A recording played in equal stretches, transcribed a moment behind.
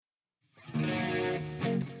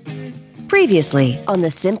Previously on the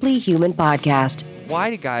Simply Human podcast. Why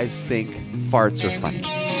do guys think farts are funny?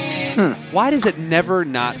 Why does it never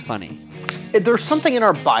not funny? There's something in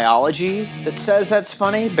our biology that says that's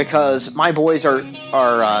funny because my boys are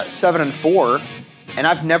 7 and 4, and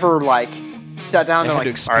I've never sat down and all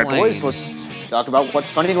right, boys, let's talk about what's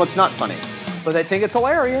funny and what's not funny. But they think it's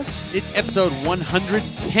hilarious. It's episode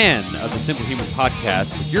 110 of the Simple Human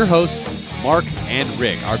podcast with your hosts, Mark and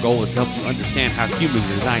Rick. Our goal is to help you understand how humans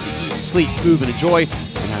are designed to eat, sleep, move, and enjoy, and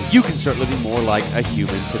how you can start living more like a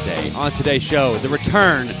human today. On today's show, the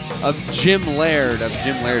return of Jim Laird of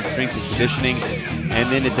Jim Laird Strength and Conditioning,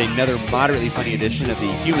 and then it's another moderately funny edition of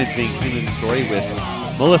the Humans Being Human story with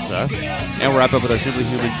Melissa, and we'll wrap up with our Simply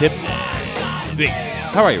Human tip.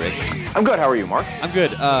 How are you, Rick? I'm good. How are you, Mark? I'm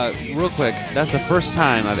good. Real quick, that's the first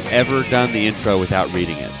time I've ever done the intro without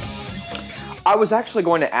reading it. I was actually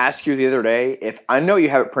going to ask you the other day if I know you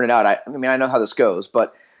have it printed out. I know how this goes,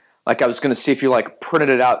 but I was going to see if you printed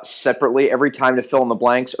it out separately every time to fill in the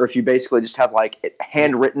blanks, or if you basically just have it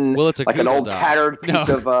handwritten, well, it's a an old Doc. tattered piece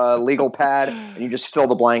of legal pad, and you just fill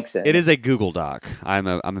the blanks in. It is a Google Doc. I'm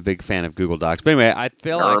a big fan of Google Docs. But anyway, I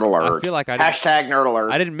feel like Hashtag nerd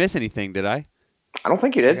alert. I didn't miss anything, did I? I don't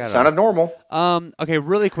think you did. Sounded normal. Okay,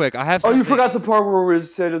 really quick. I have. Oh, you forgot the part where we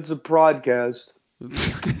said it's a podcast.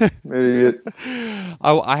 Idiot.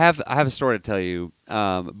 I have a story to tell you.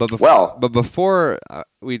 But before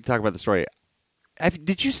we talk about the story,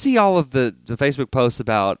 did you see all of the Facebook posts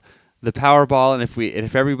about the Powerball and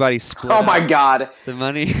if everybody split? Oh my God, the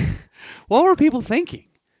money. What were people thinking?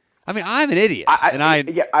 I mean, I'm an idiot, and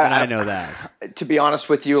I know that. To be honest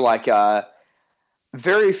with you,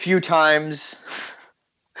 very few times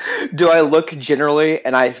do I look generally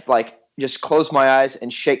and I just close my eyes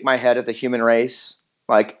and shake my head at the human race.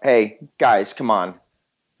 Hey, guys, come on.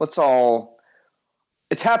 Let's all...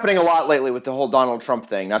 It's happening a lot lately with the whole Donald Trump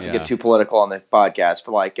thing, not to get too political on the podcast,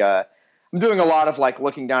 but I'm doing a lot of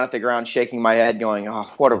looking down at the ground, shaking my head, going, oh,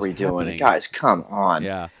 what are we doing? Guys, come on.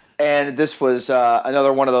 Yeah. And this was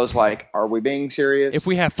another one of those, are we being serious? If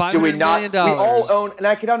we have $500 million... We all own... And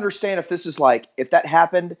I could understand if this is if that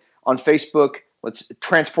happened on Facebook, let's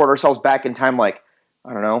transport ourselves back in time, I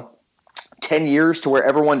don't know, 10 years to where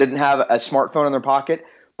everyone didn't have a smartphone in their pocket.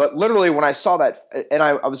 But literally when I saw that, and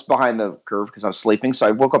I was behind the curve because I was sleeping, so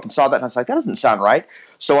I woke up and saw that, and I was like, that doesn't sound right.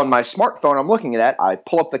 So on my smartphone I'm looking at that, I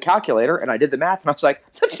pull up the calculator, and I did the math, and I was like,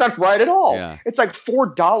 that's not right at all. Yeah. It's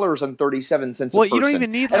 $4.37 a person. Well, you don't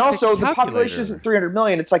even need and also, the population isn't 300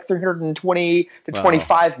 million. It's 320 to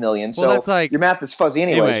 25 million. So that's your math is fuzzy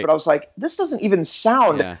anyways. But I was like, this doesn't even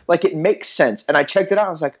sound like it makes sense. And I checked it out.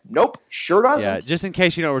 I was like, nope, sure doesn't. Yeah, just in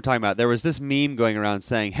case you know what we're talking about, there was this meme going around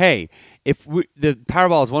saying, hey, if the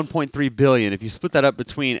Powerball is $1.3 billion, if you split that up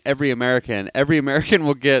between every American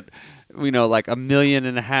will get, $1.5 million.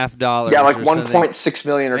 Yeah, $1.6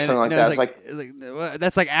 million or something like that.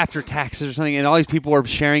 That's after taxes or something, and all these people are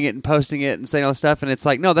sharing it and posting it and saying all this stuff, and it's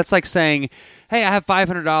no, that's saying, hey, I have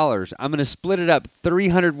 $500. I'm going to split it up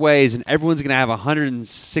 300 ways, and everyone's going to have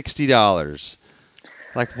 $160.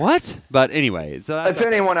 What? But anyway, so if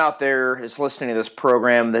anyone out there is listening to this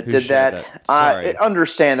program that did that, I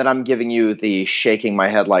understand that I'm giving you the shaking my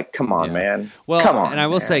head come on, man. Well, come on, and I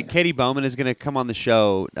will say Katie Bowman is going to come on the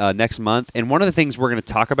show next month, and one of the things we're going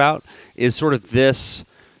to talk about is sort of this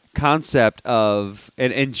concept of,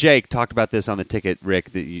 and Jake talked about this on the ticket,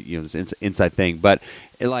 Rick, this inside thing, but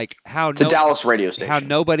how the Dallas radio station, how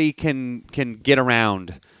nobody can get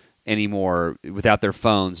around anymore without their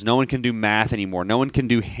phones. No one can do math anymore. No one can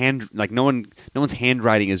do no one's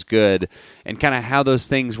handwriting is good, and kind of how those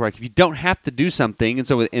things work. If you don't have to do something, and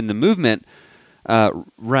so in the movement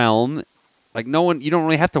realm, you don't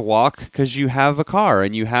really have to walk because you have a car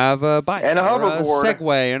and you have a bike and a hoverboard, a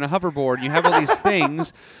Segway and a hoverboard. And you have all these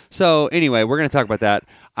things. So anyway, we're going to talk about that.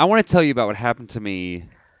 I want to tell you about what happened to me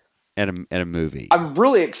at a movie. I'm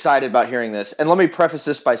really excited about hearing this, and let me preface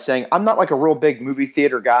this by saying I'm not a real big movie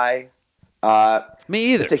theater guy.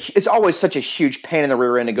 Me either. It's always such a huge pain in the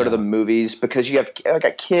rear end to go to the movies because you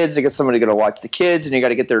got kids, you got somebody to go watch the kids, and you got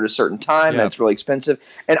to get there at a certain time. That's really expensive.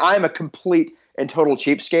 And I'm a complete and total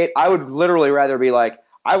cheapskate. I would literally rather be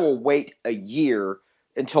I will wait a year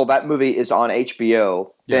until that movie is on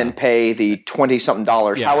HBO than pay the $20-something.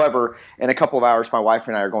 Yeah. However, in a couple of hours, my wife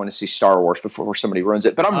and I are going to see Star Wars before somebody ruins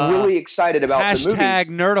it. But I'm really excited about the movies. Hashtag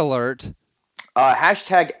nerd alert.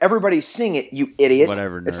 Hashtag everybody's seeing it, you idiot.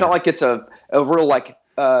 Whatever, nerd. It's not like it's a real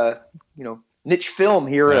niche film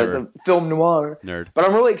here, a film noir. Nerd. But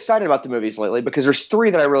I'm really excited about the movies lately because there's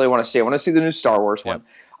 3 that I really want to see. I want to see the new Star Wars one.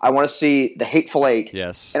 I want to see The Hateful Eight.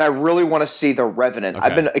 Yes. And I really want to see The Revenant. Okay.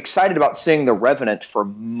 I've been excited about seeing The Revenant for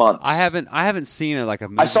months. I haven't seen it like a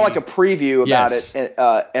movie. I saw like a preview about it,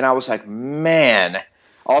 and I was like, man.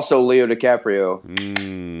 Also, Leo DiCaprio.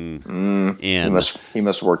 He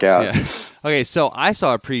must work out. Yeah. Okay, so I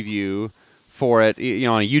saw a preview for it,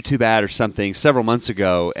 on a YouTube ad or something several months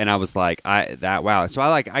ago, and I was like, wow. So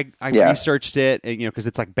I researched it, because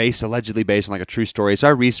it's like allegedly based on like a true story. So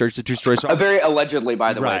I researched the true story. So very allegedly,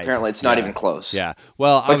 by the way. Apparently, it's not even close. Yeah.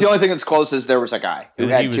 Well, the only thing that's close is there was a guy who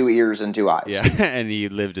had 2 ears and 2 eyes. Yeah, and he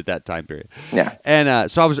lived at that time period. Yeah.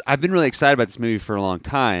 And so I've been really excited about this movie for a long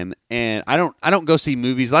time, and I don't go see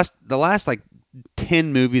movies. The last like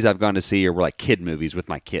 10 movies I've gone to see were like kid movies with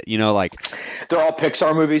my kid. Like they're all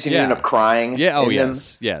Pixar movies, and you end up crying. Yeah. Oh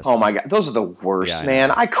yes. Yes. Oh my god, those are the worst,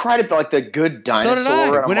 man. I cried at like The Good Dinosaur. So did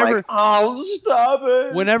I. And I'm like, oh, stop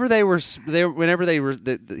it. Whenever he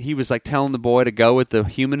was like telling the boy to go with the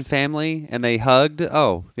human family, and they hugged.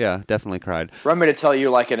 Oh yeah, definitely cried. Want me to tell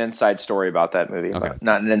you like an inside story about that movie? Okay.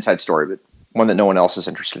 Not an inside story, but one that no one else is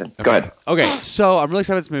interested in. Okay. Go ahead. Okay, so I'm really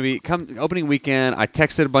excited about this movie. Opening weekend, I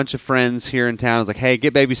texted a bunch of friends here in town. I was like, hey,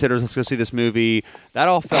 get babysitters. Let's go see this movie. That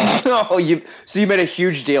all fell... you made a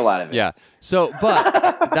huge deal out of it. Yeah. So, but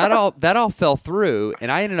that all fell through,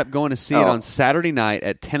 and I ended up going to see it on Saturday night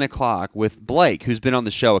at 10 o'clock with Blake, who's been on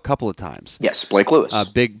the show a couple of times. Yes, Blake Lewis.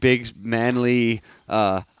 Big, manly,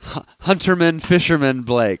 hunterman, fisherman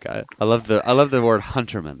Blake. I love the word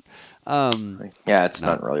hunterman. It's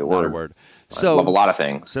not really a word. Not a word. So, I love a lot of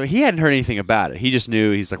things. So he hadn't heard anything about it. He just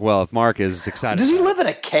knew. He's like, well, if Mark is excited. Does he live in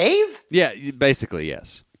a cave? Yeah, basically,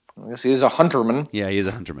 yes. I guess he's a hunterman. Yeah, he is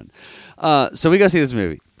a hunterman. So we go see this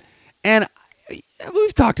movie. And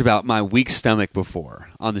we've talked about my weak stomach before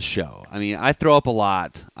on the show. I mean, I throw up a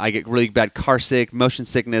lot. I get really bad car sick, motion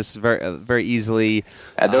sickness very very easily.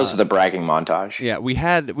 Those are the bragging montage. Yeah, we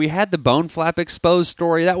had the bone flap exposed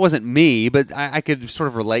story. That wasn't me, but I could sort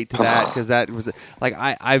of relate to that because that was like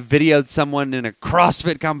I videoed someone in a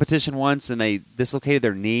CrossFit competition once, and they dislocated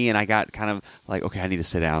their knee, and I got kind of like, okay, I need to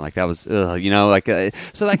sit down. Like that was, so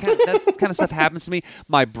that's kind of stuff happens to me.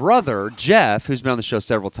 My brother Jeff, who's been on the show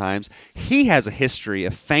several times, he has a history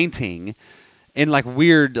of fainting in like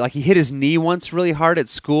weird, like he hit his knee once really hard at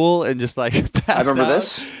school and just like passed out. I remember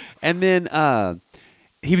this. And then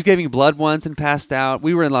he was giving blood once and passed out.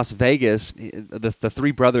 We were in Las Vegas. The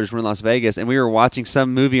three brothers were in Las Vegas, and we were watching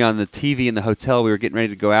some movie on the TV in the hotel. We were getting ready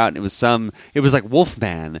to go out, and it was like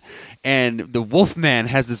Wolfman. And the Wolfman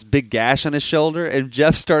has this big gash on his shoulder, and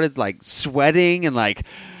Jeff started like sweating and like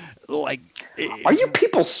are you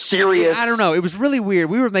people serious? I don't know. It was really weird.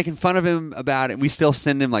 We were making fun of him about it. We still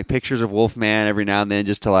send him like pictures of Wolfman every now and then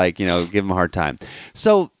just to like, give him a hard time.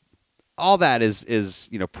 So all that is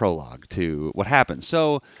prologue to what happens.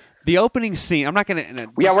 So the opening scene, I'm not going to...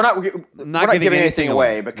 we're not giving anything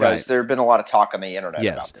away because there have been a lot of talk on the internet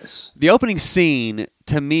about this. The opening scene,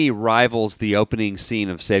 to me, rivals the opening scene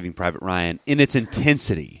of Saving Private Ryan in its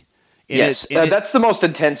intensity. That's the most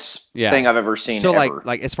intense thing I've ever seen. So ever.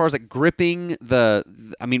 like as far as like gripping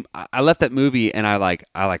I left that movie and I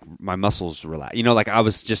my muscles relaxed. I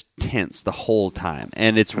was just tense the whole time,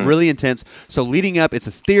 and it's really intense. So leading up, it's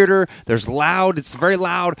a theater. It's very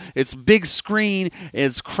loud. It's big screen.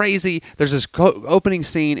 It's crazy. There's this opening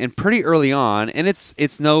scene, and pretty early on, and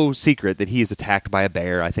it's no secret that he is attacked by a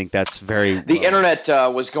bear. I think that's very. The internet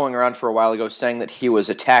was going around for a while ago saying that he was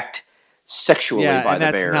attacked sexually by the bear.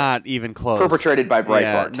 Yeah, that's not even close. Perpetrated by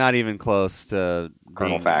Breitbart. Yeah, not even close to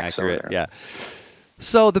Colonel being Facts accurate. Yeah.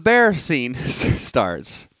 So the bear scene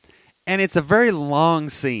starts, and it's a very long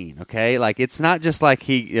scene. Okay, like it's not just like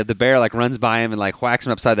the bear like runs by him and like whacks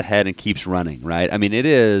him upside the head and keeps running. Right? I mean, it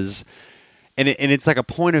is, and it's like a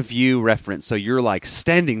point of view reference. So you're like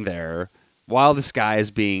standing there while this guy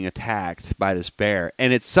is being attacked by this bear.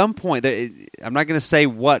 And at some point, I'm not going to say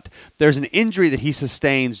what, there's an injury that he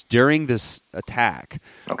sustains during this attack.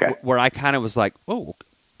 Okay. Where I kind of was like, oh,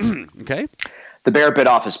 okay. The bear bit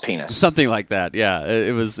off his penis. Something like that, yeah.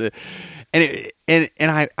 It was, and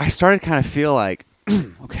I started kind of feel like,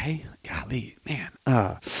 okay, golly, man,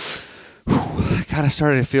 I kind of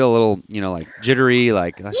started to feel a little, like jittery. You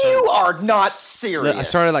are not serious. I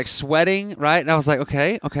started like sweating, right? And I was like,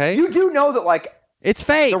 okay. You do know that like it's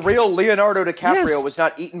fake. The real Leonardo DiCaprio was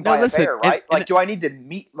not eaten by a bear, right? Do I need to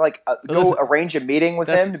meet arrange a meeting with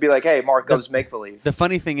him to be like, hey, Mark, goes make believe? The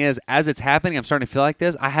funny thing is, as it's happening, I'm starting to feel like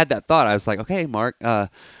this. I had that thought. I was like, okay, Mark,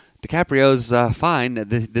 DiCaprio's fine.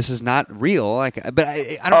 This is not real. But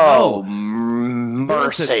I don't know.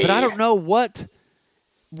 Mercy. Listen, but I don't know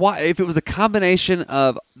why, if it was a combination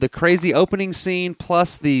of the crazy opening scene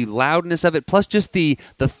plus the loudness of it plus just the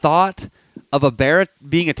thought of a bear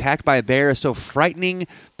being attacked by a bear is so frightening.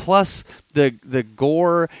 Plus the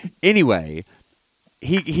gore. Anyway,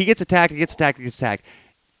 he gets attacked.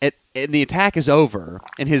 And the attack is over,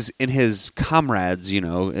 and his comrades,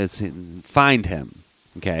 find him.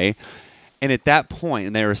 Okay, and at that point,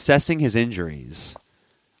 and they're assessing his injuries.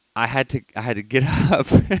 I had to get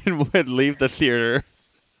up and leave the theater.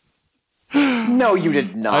 No, you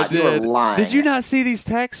did not. I did. You were lying. Did you not see these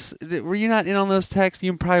texts? Were you not in on those texts?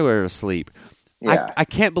 You probably were asleep. Yeah. I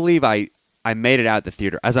can't believe I made it out the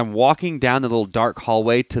theater. As I'm walking down the little dark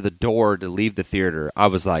hallway to the door to leave the theater, I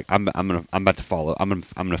was like, I'm about to follow. I'm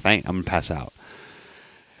gonna faint. I'm gonna pass out.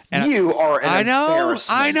 And you are an embarrassment.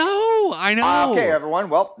 I know. Okay, everyone.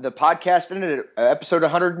 Well, the podcast ended at episode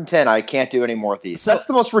 110. I can't do any more of these. That's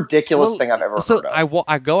the most ridiculous thing I've ever heard of.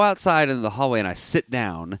 I go outside in the hallway and I sit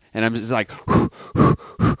down and I'm just like,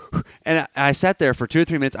 and I sat there for 2 or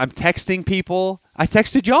 3 minutes. I'm texting people. I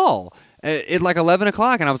texted y'all at like 11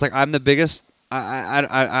 o'clock, and I was like, I'm the biggest.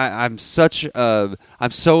 I'm so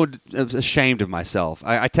ashamed of myself.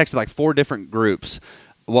 I texted like 4 different groups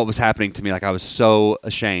what was happening to me. Like, I was so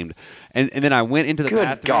ashamed, and then I went into the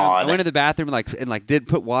bathroom. God. I went to the bathroom and did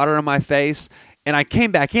put water on my face, and I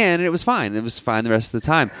came back in and it was fine. It was fine the rest of the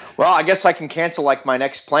time. Well, I guess I can cancel like my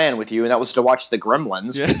next plan with you, and that was to watch the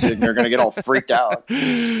Gremlins. Because you're going to get all freaked out.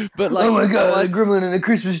 But like, oh my God, the Gremlin in the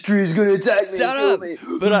Christmas tree is going to attack me. Shut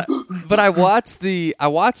up! But I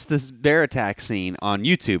watched this bear attack scene on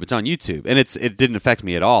YouTube. It's on YouTube, and it didn't affect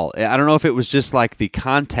me at all. I don't know if it was just like the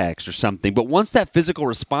context or something. But once that physical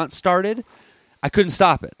response started, I couldn't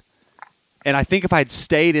stop it. And I think if I had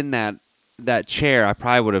stayed in that chair, I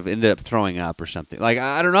probably would have ended up throwing up or something. Like,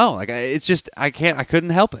 I don't know. Like, it's just I couldn't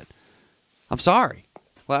help it. I'm sorry.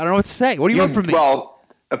 Well, I don't know what to say. What do you want from me? Well,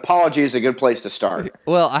 apology is a good place to start.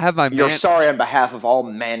 Well, I have You're sorry on behalf of all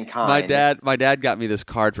mankind. My dad got me this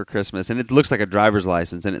card for Christmas, and it looks like a driver's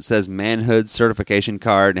license, and it says manhood certification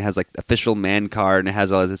card, and it has like official man card, and it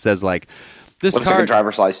has all it says like this looks card. like a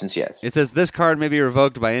driver's license, yes. It says this card may be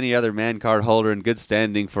revoked by any other man card holder in good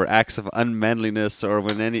standing for acts of unmanliness or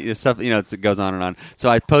when any stuff. It goes on and on.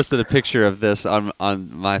 So I posted a picture of this on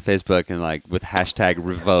my Facebook and like with hashtag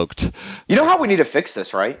revoked. You know how we need to fix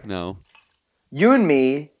this, right? No. You and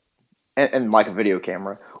me, and like a video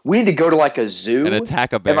camera, we need to go to like a zoo and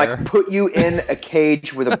attack a bear, and like put you in a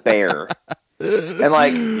cage with a bear, and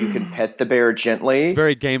like you can pet the bear gently. It's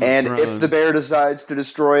very Game of Thrones. And if the bear decides to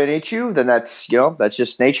destroy and eat you, then that's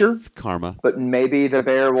just nature, karma. But maybe the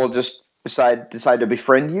bear will just decide to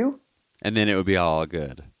befriend you, and then it would be all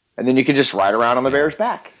good. And then you can just ride around on the bear's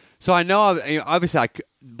back. So I know, obviously,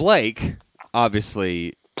 Blake,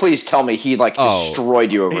 obviously. Please tell me he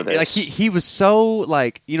destroyed you over this. Like he was so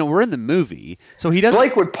like we're in the movie, so he doesn't.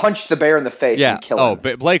 Blake would punch the bear in the face and kill him. Oh,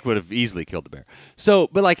 but Blake would have easily killed the bear. So,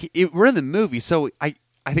 but like we're in the movie, so I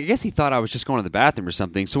guess he thought I was just going to the bathroom or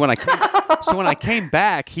something. So when I came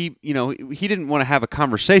back, he didn't want to have a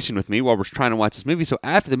conversation with me while we're trying to watch this movie. So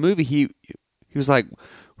after the movie, he was like,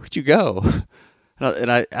 "Where'd you go?"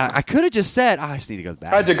 And I could have just said, I just need to go to the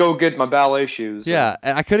bathroom. I had to go get my ballet shoes. Yeah,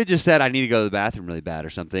 and I could have just said, I need to go to the bathroom really bad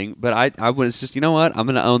or something. But I was just, you know what? I'm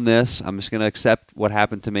going to own this. I'm just going to accept what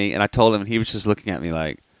happened to me. And I told him, and he was just looking at me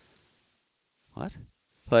like, what?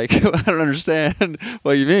 Like, I don't understand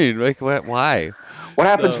what you mean. Like, why? What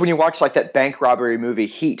happens when you watch like that bank robbery movie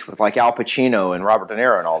Heat with like Al Pacino and Robert De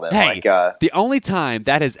Niro and all that? Hey, the only time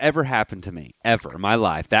that has ever happened to me, ever in my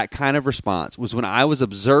life, that kind of response was when I was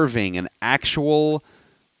observing an actual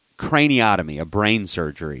craniotomy, a brain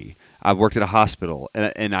surgery. I worked at a hospital,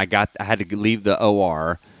 and I had to leave the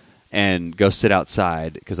OR and go sit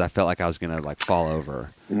outside because I felt like I was going to like fall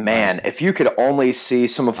over. Man, if you could only see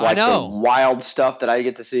some of like the wild stuff that I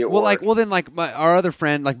get to see at work. Our other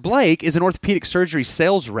friend, like Blake, is an orthopedic surgery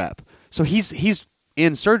sales rep. So he's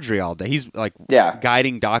in surgery all day. He's like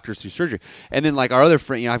guiding doctors through surgery. And then like our other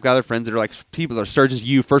friend, I've got other friends that are like people that are surgeons,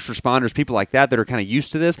 first responders, people like that are kind of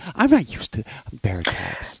used to this. I'm not used to bear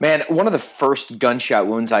attacks. Man, one of the first gunshot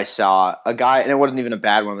wounds I saw, a guy, and it wasn't even a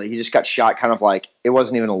bad one. He just got shot kind of like, it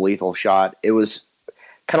wasn't even a lethal shot. It was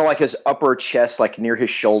kind of like his upper chest, like near his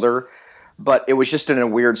shoulder. But it was just in a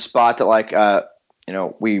weird spot that like,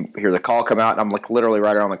 we hear the call come out, and I'm like literally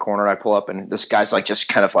right around the corner. And I pull up, and this guy's like just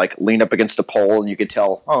kind of like leaned up against a pole, and you could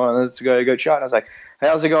tell, oh, that's the guy who got shot. And I was like, hey,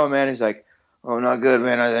 how's it going, man? He's like, oh, not good,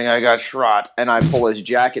 man. I think I got shot. And I pull his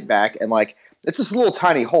jacket back, and like it's this little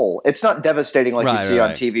tiny hole. It's not devastating like you see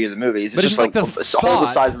on TV or the movies. It's just like the hole the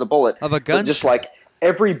size of the bullet of a gun. Just like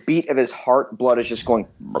every beat of his heart, blood is just going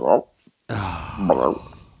blur, blur,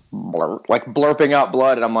 blur, like blurping out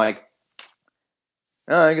blood. And I'm like,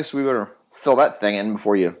 I guess we better fill that thing in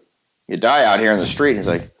before you die out here in the street. And he's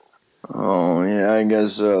like, Oh, yeah, I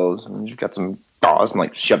guess so. You got some gauze and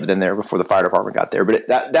like shoved it in there before the fire department got there. But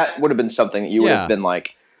that would have been something that you would have been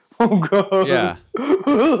like, oh, God. Yeah.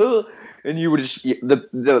 And you would just,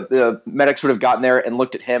 the medics would have gotten there and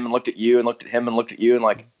looked at him and looked at you and looked at him and looked at you and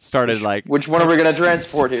like, started like, which one are we going to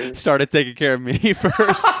transport here? Started taking care of me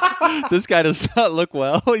first. This guy does not look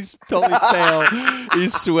well. He's totally pale.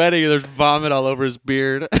 He's sweating. There's vomit all over his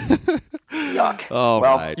beard. Yuck. Oh,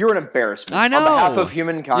 well, right. you're an embarrassment. I know. On behalf of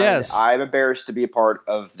humankind, yes. I'm embarrassed to be a part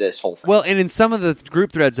of this whole thing. Well, and in some of the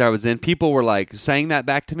group threads I was in, people were like saying that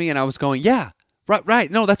back to me, and I was going, yeah,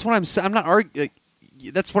 right. No, that's what I'm saying. I'm not arguing.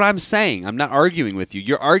 That's what I'm saying. I'm not arguing with you.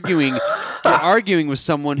 You're arguing with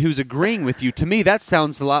someone who's agreeing with you. To me, that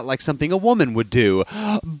sounds a lot like something a woman would do.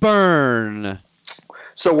 Burn.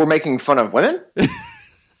 So we're making fun of women?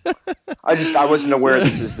 I wasn't aware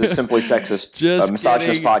this is the Simply Sexist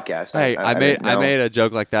Misogynist podcast. Hey, I made a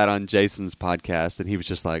joke like that on Jason's podcast, and he was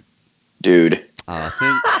just like, dude,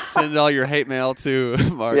 send all your hate mail to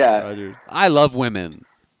Mark Rogers. I love women.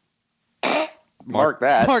 Mark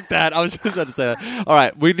that. I was just about to say that. All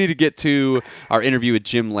right, we need to get to our interview with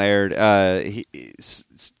Jim Laird. He's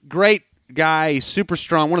great guy, super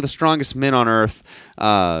strong, one of the strongest men on earth,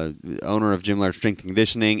 owner of Jim Laird Strength and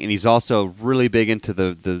Conditioning, and he's also really big into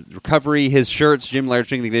the recovery. His shirts, Jim Laird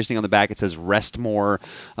Strength and Conditioning, on the back it says "Rest More,"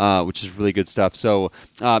 which is really good stuff. So,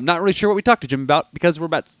 I'm not really sure what we talked to Jim about because we're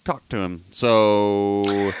about to talk to him.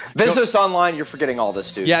 So, visit us online. You're forgetting all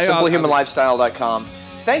this, dude. Yeah, SimplyHumanLifestyle.com.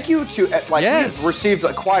 Thank you to we've received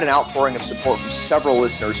quite an outpouring of support from several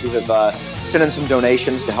listeners who have sent in some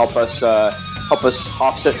donations to help us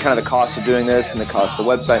offset kind of the cost of doing this and the cost of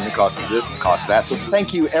the website and the cost of this and the cost of that. So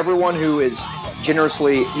thank you everyone who is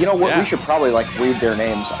generously. You know what? Yeah. We should probably read their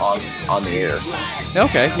names on the air.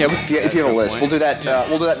 Okay. Yeah. If you have a list, we'll do that.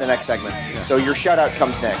 We'll do that in the next segment. Yeah. So your shout out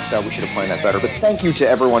comes next. We should have planned that better. But thank you to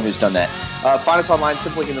everyone who's done that. Find us online,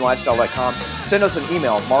 simplyhumanlifestyle.com. Send us an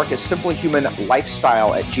email. Mark is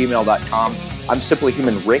simplyhumanlifestyle@gmail.com. I'm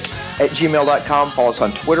simplyhumanrick@gmail.com. Follow us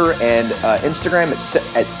on Twitter and Instagram. It's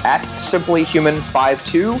at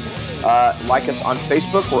simplyhuman52. Like us on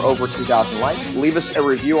Facebook. We're over 2,000 likes. Leave us a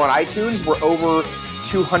review on iTunes. We're over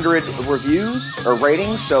 200 reviews or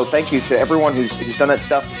ratings. So thank you to everyone who's done that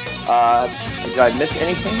stuff. Did I miss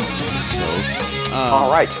anything? All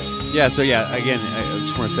right. Yeah. So again, I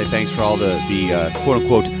just want to say thanks for all the quote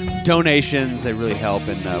unquote donations. They really help,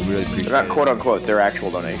 and we really appreciate it. They're not quote unquote; they're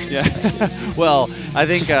actual donations. Yeah. Well, I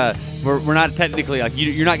think we're not technically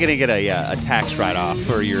you're not going to get a tax write off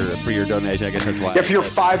for your donation. I guess that's why. Yeah, for your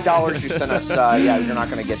 $5 you sent us, you're not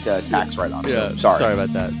going to get a tax write off. Yeah. So sorry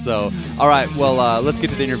about that. So, all right. Well, let's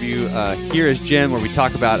get to the interview. Here is Jim, where we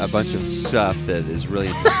talk about a bunch of stuff that is really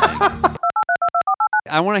interesting.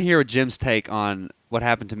 I want to hear Jim's take on what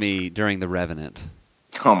happened to me during The Revenant.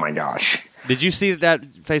 Oh my gosh. Did you see that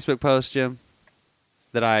Facebook post, Jim?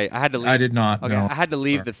 That I had to leave? I did not. Okay, no. I had to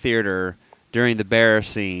leave the theater during the bear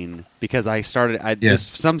scene because I started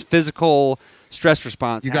some physical stress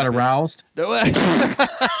response. You got aroused? No. That's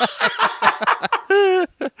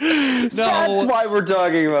why we're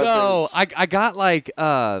talking about this. I got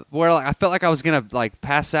where I felt like I was gonna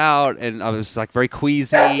pass out, and I was very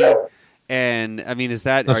queasy. And I mean,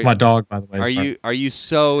 that's my dog, by the way? Are you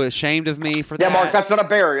so ashamed of me for that? Yeah, Mark, that's not a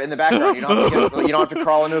bear in the background. You don't have to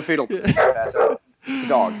crawl into a fetal. It's a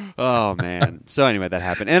dog. Oh man. So anyway, that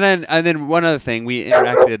happened, and then one other thing, we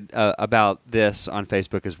interacted about this on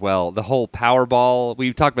Facebook as well. The whole Powerball.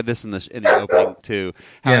 We talked about this in the opening too.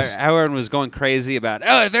 How everyone was going crazy about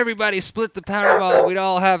if everybody split the Powerball, we'd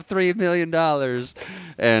all have $3 million.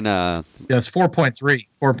 And yes,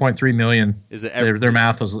 4.3 million. Is it their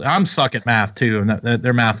math was? I'm suck at math too, and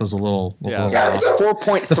their math was a little. Yeah, it's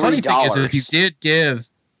 $4.3. The funny thing is that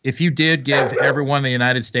if you did give everyone in the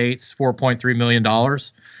United States $4.3 million,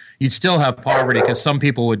 you'd still have poverty because some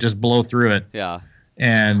people would just blow through it. Yeah.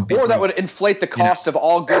 Or that would inflate the cost of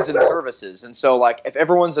all goods and services. And so, if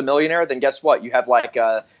everyone's a millionaire, then guess what? You have,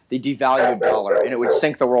 the devalued dollar, and it would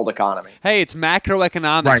sink the world economy. Hey, it's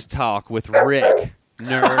macroeconomics talk with Rick,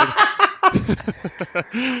 nerd.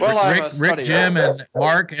 Well, Rick, Jim, and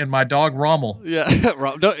Mark, and my dog Rommel. Yeah.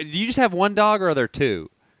 Do you just have one dog, or are there two?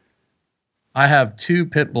 I have two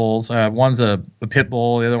pit bulls. One's a pit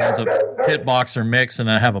bull, the other one's a pit boxer mix,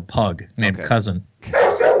 and I have a pug named Cousin.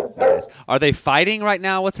 Nice. Are they fighting right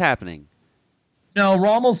now? What's happening? No,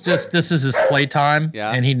 Rommel's this is his playtime,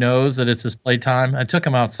 and he knows that it's his playtime. I took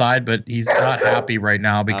him outside, but he's not happy right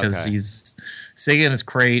now because he's sitting in his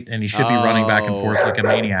crate, and he should be running back and forth like a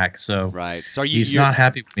maniac. So right. So he's not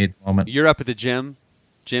happy with me at the moment. You're up at the gym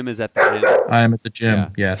Jim is at the gym. I am at the gym. Yeah.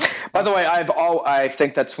 Yes. By the way, I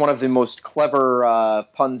think that's one of the most clever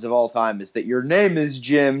puns of all time. Is that your name is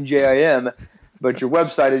Jim Jim, but your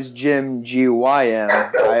website is Jim Gym.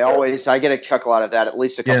 I get a chuckle out of that at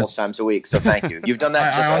least a couple of times a week. So thank you. You've done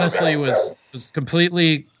that. I honestly was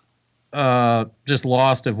completely just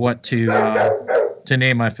lost of what to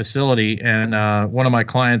name my facility, and one of my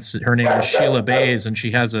clients, her name is Sheila Bays, and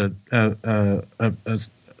she has a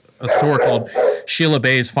store called Sheila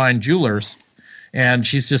Bays Fine Jewelers, and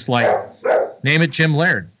she's just like, name it Jim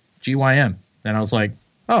Laird, GYM. And I was like,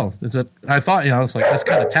 oh, is it? I thought, I was like, that's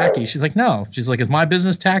kind of tacky. She's like, no. She's like, is my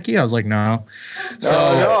business tacky? I was like, no. So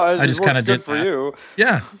I just kind of did for you.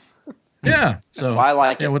 Yeah. So I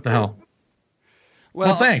like it. Yeah, what the hell?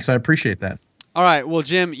 Well, thanks. I appreciate that. All right. Well,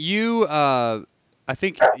 Jim, you, I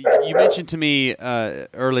think you mentioned to me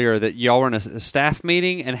earlier that y'all were in a staff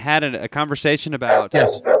meeting and had a conversation about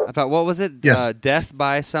what was it? Yes. Death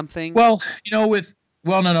by something? Well, no,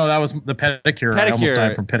 that was the pedicure. I almost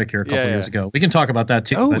died from pedicure a couple years ago. We can talk about that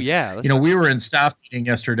too. Oh, yeah. We were in staff meeting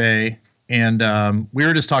yesterday, and we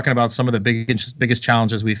were just talking about some of the biggest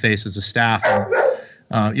challenges we face as a staff. And,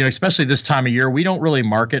 especially this time of year, we don't really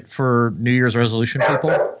market for New Year's resolution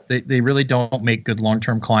people. They really don't make good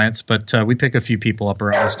long-term clients, but we pick a few people up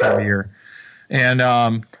around this time of year. And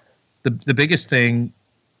the biggest thing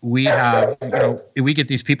we have, we get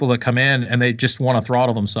these people that come in and they just want to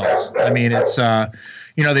throttle themselves. I mean, it's,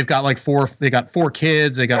 they've got four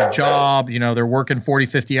kids, they got a job, they're working 40,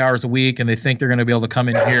 50 hours a week, and they think they're going to be able to come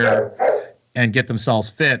in here and get themselves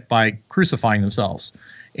fit by crucifying themselves.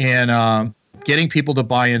 And getting people to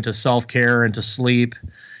buy into self-care, into sleep,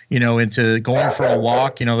 into going for a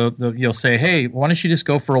walk. You'll say, hey, why don't you just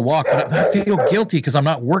go for a walk? But I feel guilty because I'm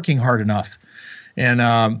not working hard enough. And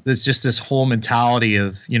there's just this whole mentality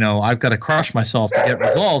of, I've got to crush myself to get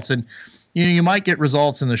results. And, you might get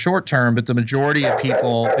results in the short term, but the majority of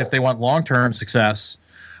people, if they want long-term success,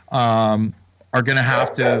 are going to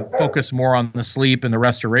have to focus more on the sleep and the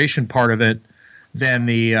restoration part of it than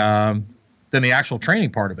the actual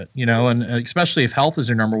training part of it, and especially if health is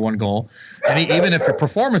your number one goal. And even if your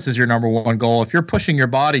performance is your number one goal, if you're pushing your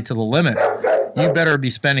body to the limit, you better be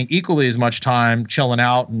spending equally as much time chilling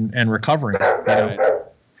out and recovering. Right.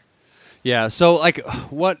 Yeah. So I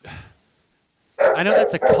know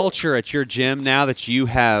that's a culture at your gym now that you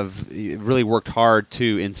have really worked hard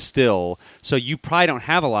to instill. So you probably don't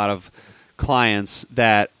have a lot of clients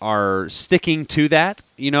that are sticking to that.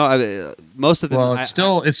 Most of them. Well,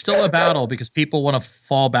 it's still a battle because people want to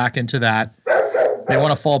fall back into that. They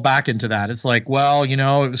want to fall back into that. It's like, well,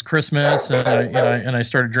 it was Christmas, and I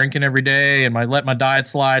started drinking every day, and I let my diet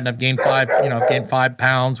slide, and I've gained 5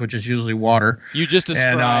 pounds, which is usually water. You just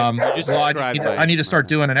described. I need to start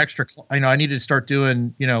doing an extra. I need to start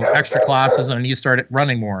doing extra classes, and I need to start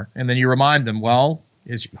running more. And then you remind them, well,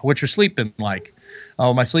 what's your sleep been like?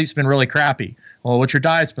 Oh, my sleep's been really crappy. Well, what's your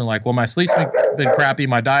diet's been like? Well, my sleep's been crappy,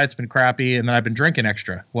 my diet's been crappy, and then I've been drinking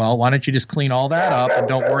extra. Well, why don't you just clean all that up and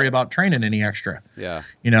don't worry about training any extra? Yeah.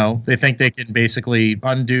 They think they can basically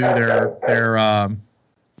undo their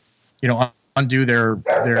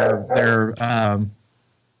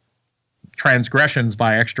transgressions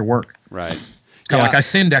by extra work. Right. Kind of like I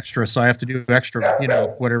sinned extra, so I have to do extra,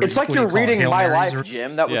 whatever. It's like you're reading my life,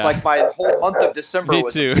 Jim. That was like my whole month of December. I'm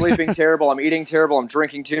sleeping terrible, I'm eating terrible, I'm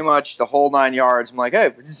drinking too much, the whole 9 yards. I'm like,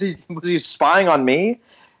 hey, was he spying on me?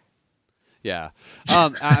 Yeah.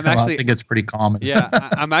 I'm actually. I think it's pretty common. Yeah.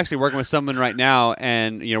 I'm actually working with someone right now,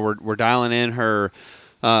 and we're dialing in her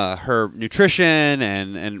nutrition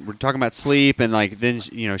and we're talking about sleep, and then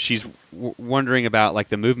she's wondering about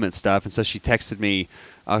the movement stuff, and so she texted me,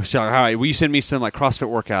 all right, will you send me some CrossFit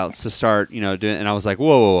workouts to start doing? And I was like,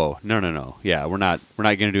 whoa, no, yeah, we're not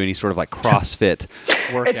going to do any sort of CrossFit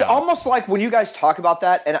workouts. It's almost like when you guys talk about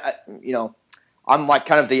that, and I'm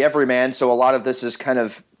kind of the everyman, so a lot of this is kind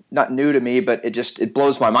of not new to me, but it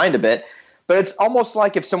blows my mind a bit. But it's almost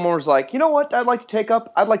like if someone was like, you know what, I'd like to take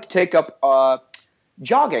up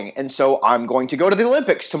jogging, and so I'm going to go to the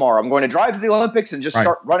Olympics tomorrow. I'm going to drive to the Olympics and just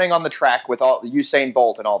start running on the track with all Usain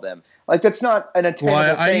Bolt and all them. That's not an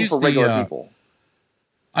attainable thing for regular people.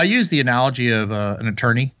 I use the analogy of an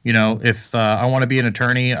attorney. If I want to be an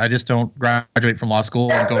attorney, I just don't graduate from law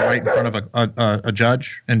school and go right in front of a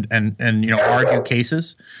judge and argue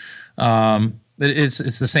cases.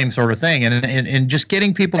 It's the same sort of thing, and just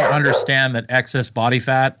getting people to understand that excess body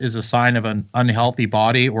fat is a sign of an unhealthy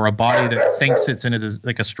body, or a body that thinks it's in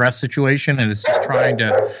a stress situation and it's just trying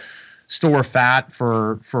to store fat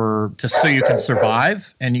so you can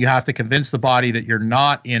survive, and you have to convince the body that you're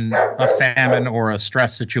not in a famine or a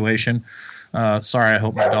stress situation. Sorry, I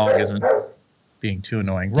hope my dog isn't being too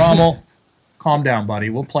annoying. Rommel, calm down, buddy.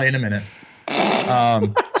 We'll play in a minute.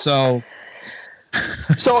 So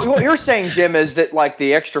what you're saying, Jim, is that like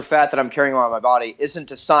the extra fat that I'm carrying on my body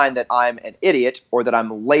isn't a sign that I'm an idiot or that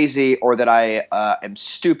I'm lazy or that I am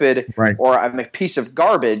stupid or I'm a piece of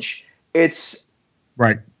garbage. It's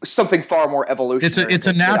something far more evolutionary. It's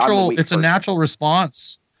a natural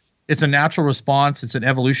response. It's a natural response. It's an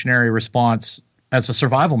evolutionary response as a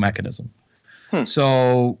survival mechanism.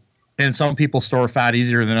 So, and some people store fat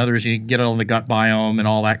easier than others. You can get it on the gut biome and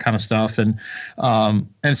all that kind of stuff. And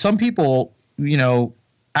some people,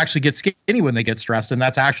 actually get skinny when they get stressed, and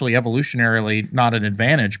that's actually evolutionarily not an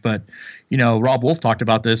advantage. But, Rob Wolf talked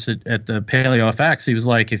about this at the Paleo FX. He was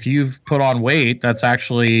like, if you've put on weight, that's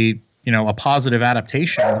actually, a positive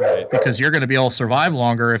adaptation because you're going to be able to survive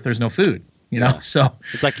longer if there's no food. So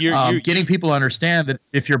it's like you're getting people to understand that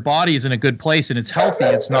if your body is in a good place and it's healthy,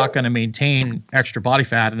 it's not going to maintain extra body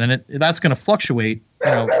fat, and then that's going to fluctuate.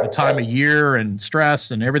 The time of year and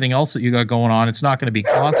stress and everything else that you got going on, it's not going to be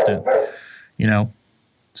constant.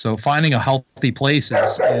 So finding a healthy place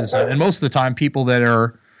is and most of the time people that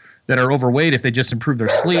are overweight, if they just improve their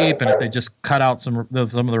sleep and if they just cut out some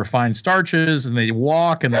of the refined starches and they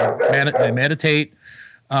walk and they meditate.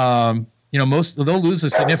 They'll lose a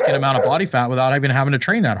significant amount of body fat without even having to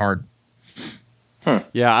train that hard.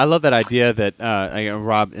 Yeah, I love that idea that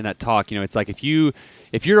Rob in that talk. It's like if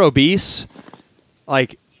you're obese,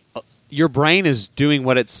 like your brain is doing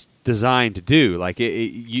what it's designed to do. Like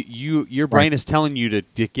your brain is telling you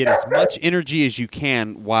to get as much energy as you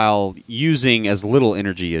can while using as little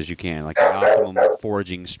energy as you can, like the optimum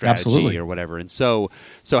foraging strategy or whatever. And so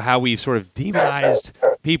how we've sort of demonized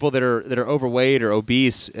people that are overweight or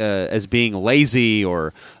obese as being lazy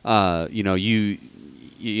or you're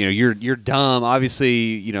dumb.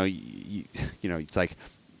 Obviously, it's like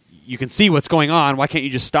you can see what's going on. Why can't you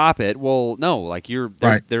just stop it? Well, no. Like they're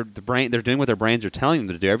doing what their brains are telling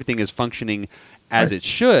them to do. Everything is functioning as it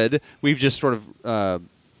should. We've just sort of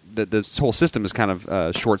this whole system is kind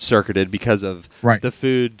of short circuited because of the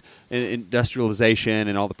food industrialization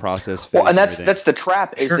and all the processed foods. Well, and that's the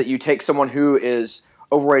trap is that you take someone who is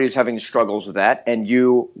overweight, who's having struggles with that, and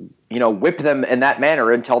you whip them in that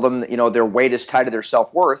manner and tell them their weight is tied to their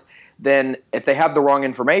self-worth. Then if they have the wrong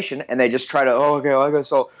information and they just try to, I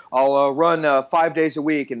guess I'll run 5 days a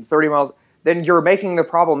week and 30 miles, then you're making the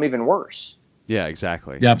problem even worse. Yeah,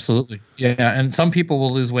 exactly. Yeah, absolutely. Yeah, and some people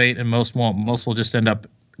will lose weight and most won't. Most will just end up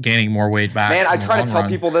gaining more weight back. Man, I try to tell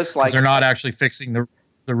people this, like they're not actually fixing the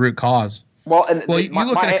root cause. Well, you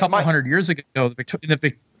look at a couple hundred years ago, in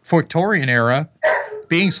the Victorian era,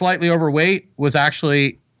 being slightly overweight was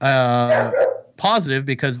actually positive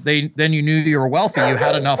because then you knew you were wealthy, you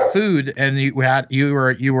had enough food, and you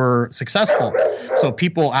were successful. So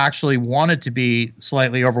people actually wanted to be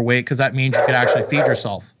slightly overweight because that means you could actually feed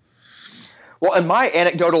yourself. Well, and my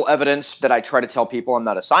anecdotal evidence that I try to tell people, I'm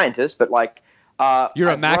not a scientist, but like you're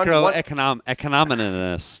a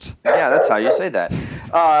macroeconomist. Yeah, that's how you say that.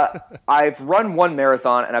 I've run one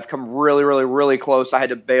marathon and I've come really, really, really close. I had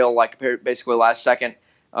to bail like basically last second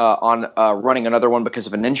on running another one because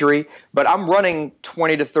of an injury. But I'm running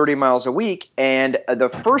 20 to 30 miles a week, and the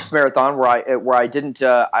first marathon where I didn't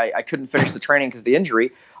I couldn't finish the training because of the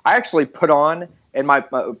injury, I actually put on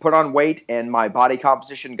weight and my body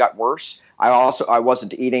composition got worse. I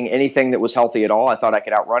wasn't eating anything that was healthy at all. I thought I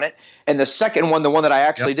could outrun it. And the second one, the one that I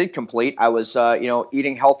actually did complete, I was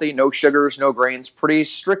eating healthy, no sugars, no grains, pretty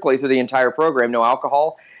strictly through the entire program, no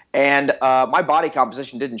alcohol, and my body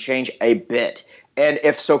composition didn't change a bit. And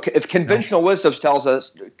if conventional wisdom tells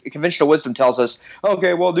us,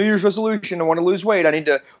 okay, well, New Year's resolution, I want to lose weight, I need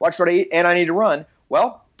to watch what I eat, and I need to run.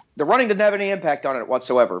 Well, the running didn't have any impact on it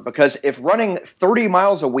whatsoever, because if running 30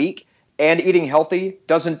 miles a week and eating healthy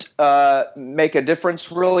doesn't make a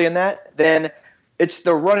difference really in that, then it's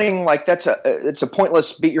the running, like it's a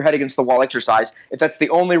pointless beat your head against the wall exercise if that's the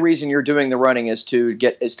only reason you're doing the running is to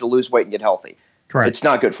lose weight and get healthy. Correct. It's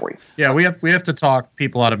not good for you. Yeah, we have to talk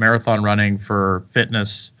people out of marathon running for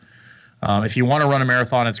fitness. If you want to run a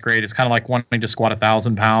marathon, it's great. It's kind of like wanting to squat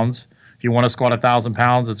 1,000 pounds. If you want to squat 1,000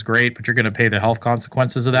 pounds, it's great, but you're going to pay the health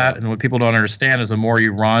consequences of that. And what people don't understand is the more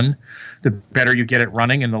you run, the better you get at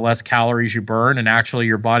running and the less calories you burn. And actually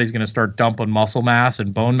your body's going to start dumping muscle mass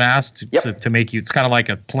and bone mass to make you, it's kind of like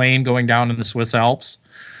a plane going down in the Swiss Alps.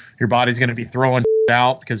 Your body's going to be throwing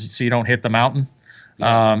out so you don't hit the mountain.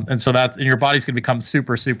 And your body's going to become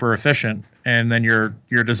super, super efficient. And then your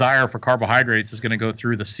desire for carbohydrates is going to go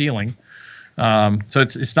through the ceiling. So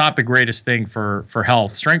it's not the greatest thing for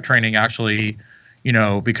health. Strength training actually,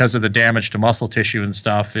 because of the damage to muscle tissue and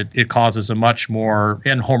stuff, it causes a much more,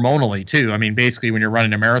 and hormonally too. I mean, basically when you're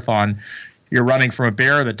running a marathon, you're running from a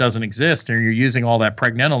bear that doesn't exist, and you're using all that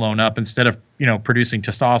pregnenolone up instead of producing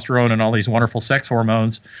testosterone and all these wonderful sex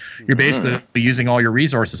hormones. You're basically using all your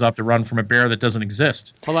resources up to run from a bear that doesn't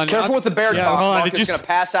exist. Hold on, careful with the bear talk. Hold on, Mark is going to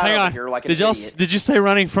pass out over here like an idiot. Did you say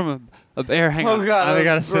running from a bear? Hang on, God, I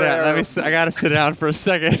gotta sit down. I gotta sit down for a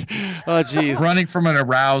second. Oh, jeez. Running from an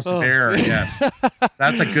aroused bear. Yes,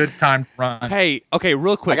 that's a good time to run. Hey, okay,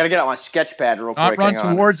 real quick. I got to get out my sketch pad real quick. Not run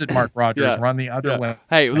towards it, Mark Rogers. Yeah. Run the other way.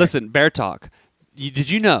 Hey, listen, bear talk.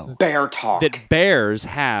 Did you know bear talk that bears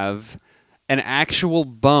have an actual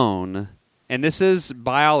bone, and this is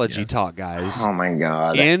biology talk, guys. Oh my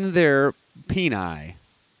God! In their peni.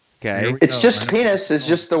 Okay, it's just penis. Is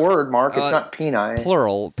just the word, Mark. It's not peni.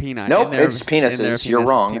 Plural peni. Nope, it's penises. You're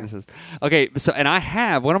wrong. Penises. Okay, so and I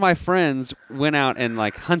have one of my friends went out and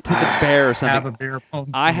like hunted a bear or something. Have a bear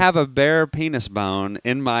bone. I have a bear penis bone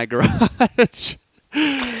in my garage.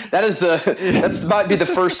 That might be the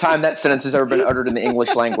first time that sentence has ever been uttered in the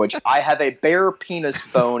English language. I have a bear penis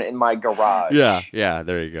bone in my garage. Yeah.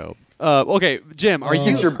 There you go. Okay, Jim, are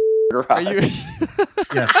you?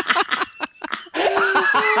 Yes.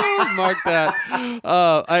 Mark that.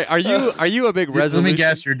 Are you a big resolution? Let me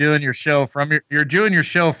guess. You're doing your show from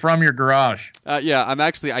your garage. Yeah, I'm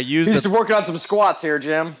actually. He's just working on some squats here,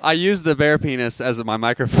 Jim. I use the bear penis as my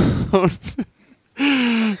microphone.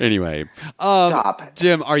 Anyway, Stop.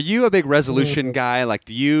 Jim, are you a big resolution guy? Like,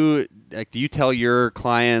 do you tell your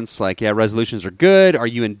clients like, yeah, resolutions are good? Are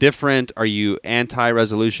you indifferent? Are you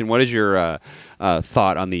anti-resolution? What is your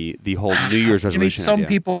thought on the whole New Year's resolution?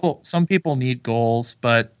 Some people need goals,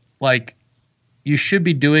 but like, you should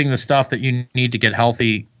be doing the stuff that you need to get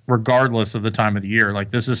healthy, regardless of the time of the year.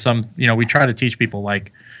 Like, this is we try to teach people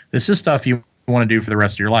like, this is stuff you want to do for the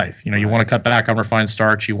rest of your life. You want to cut back on refined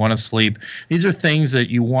starch. You want to sleep. These are things that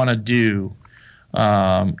you want to do,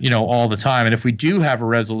 all the time. And if we do have a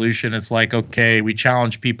resolution, it's like, okay, we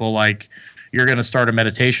challenge people like, you're going to start a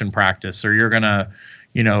meditation practice, or you're going to,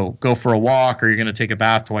 go for a walk, or you're going to take a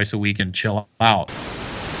bath twice a week and chill out.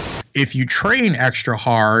 If you train extra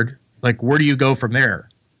hard, like, where do you go from there?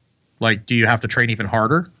 Like, do you have to train even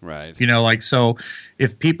harder? Right. So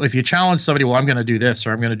if you challenge somebody, well, I'm going to do this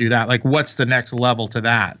or I'm going to do that, like, what's the next level to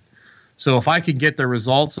that? So if I can get the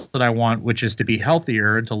results that I want, which is to be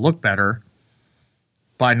healthier and to look better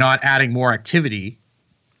by not adding more activity,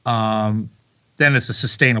 then it's a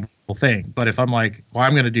sustainable thing. But if I'm like, well,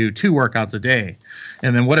 I'm going to do 2 workouts a day,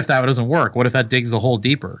 and then what if that doesn't work? What if that digs the hole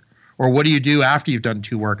deeper? Or what do you do after you've done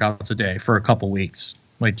 2 workouts a day for a couple weeks?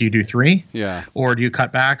 Like, do you do 3? Yeah. Or do you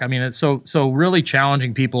cut back? I mean, it's so really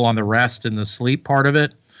challenging people on the rest and the sleep part of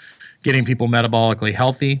it, getting people metabolically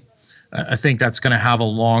healthy. I think that's going to have a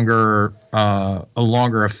longer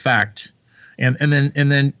effect, and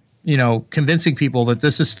then convincing people that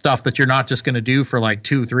this is stuff that you're not just going to do for like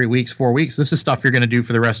 2, 3 weeks, 4 weeks. This is stuff you're going to do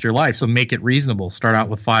for the rest of your life. So make it reasonable. Start out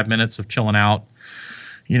with 5 minutes of chilling out.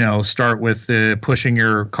 Start with pushing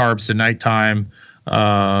your carbs to nighttime.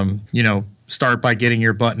 Start by getting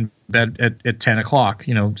your butt in bed at 10 o'clock.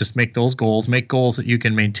 Just make those goals. Make goals that you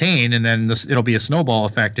can maintain, and then it'll be a snowball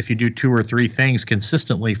effect if you do 2 or 3 things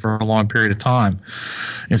consistently for a long period of time,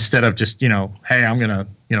 instead of just, hey, I'm going to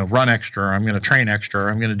run extra, I'm going to train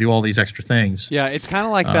extra, I'm going to do all these extra things. Yeah, it's kind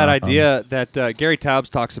of like that idea that Gary Taubes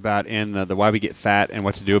talks about in the Why We Get Fat and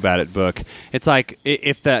What to Do About It book. It's like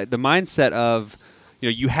if the mindset of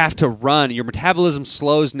you have to run. Your metabolism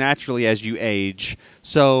slows naturally as you age.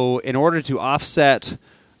 So in order to offset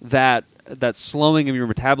that slowing of your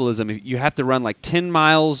metabolism, you have to run like 10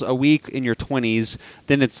 miles a week in your 20s.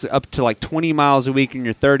 Then it's up to like 20 miles a week in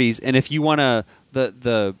your 30s. And if you want to,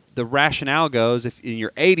 the rationale goes, if in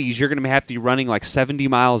your 80s, you're going to have to be running like 70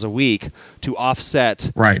 miles a week to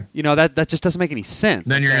offset. Right. That just doesn't make any sense.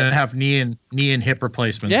 Then you're going to have knee and hip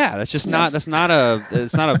replacements. Yeah, it's not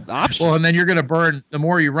an option. Well, and then you're going to burn, the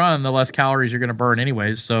more you run, the less calories you're going to burn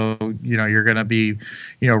anyways. So, you're going to be,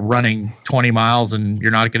 running 20 miles and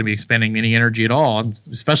you're not going to be expending any energy at all,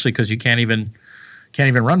 especially because you can't even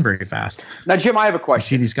run very fast. Now, Jim, I have a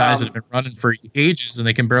question. You see these guys that have been running for ages and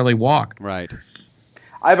they can barely walk. Right.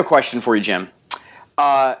 I have a question for you, Jim.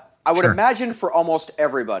 I would Sure. imagine for almost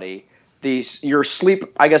everybody, your sleep,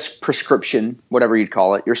 I guess, prescription, whatever you'd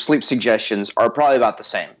call it, your sleep suggestions are probably about the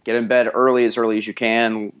same. Get in bed as early as you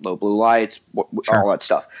can, low blue lights, all that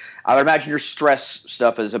stuff. I would imagine your stress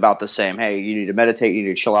stuff is about the same. Hey, you need to meditate, you need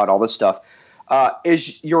to chill out, all this stuff.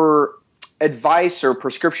 Is your advice or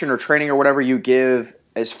prescription or training or whatever you give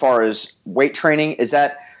as far as weight training, is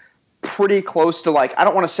that pretty close to, like, I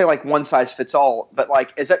don't want to say like one size fits all, but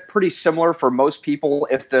like, is that pretty similar for most people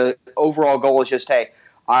if the overall goal is just, hey,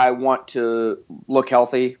 I want to look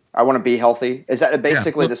healthy. I want to be healthy. Is that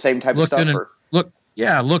basically the same type of stuff?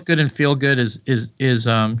 Look good and feel good is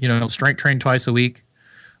strength train twice a week.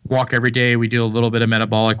 Walk every day. We do a little bit of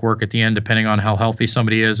metabolic work at the end, depending on how healthy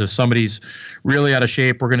somebody is. If somebody's really out of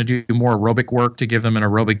shape, we're going to do more aerobic work to give them an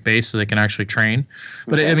aerobic base so they can actually train.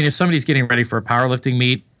 But I mean, if somebody's getting ready for a powerlifting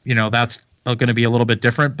meet, that's going to be a little bit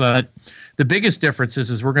different. But the biggest difference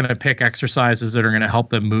is we're going to pick exercises that are going to help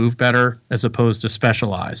them move better as opposed to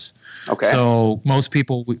specialize. Okay. So most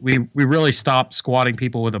people, we really stop squatting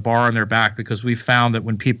people with a bar on their back because we found that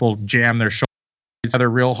when people jam their shoulders together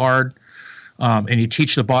real hard, and you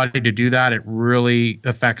teach the body to do that, it really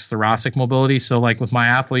affects thoracic mobility. So like with my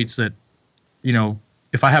athletes that,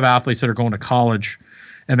 if I have athletes that are going to college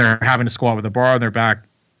and they're having to squat with a bar on their back,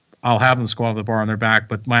 I'll have them squat with a bar on their back.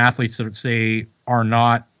 But my athletes that say are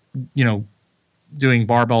not, doing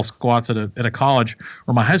barbell squats at a college,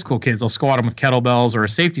 or my high school kids, I'll squat them with kettlebells or a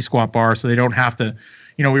safety squat bar so they don't have to,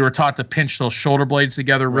 we were taught to pinch those shoulder blades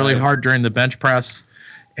together really hard during the bench press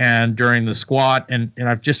and during the squat. And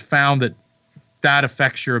I've just found that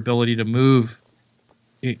affects your ability to move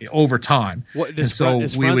over time. We would just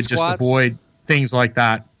avoid things like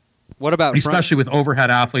that. What about especially with overhead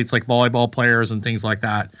athletes like volleyball players and things like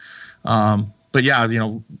that? But yeah,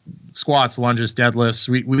 squats, lunges, deadlifts.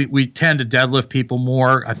 We tend to deadlift people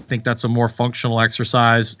more. I think that's a more functional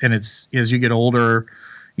exercise, and it's as you get older,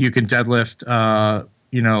 you can deadlift,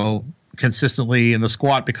 consistently, and the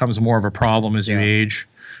squat becomes more of a problem as you age.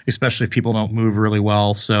 Especially if people don't move really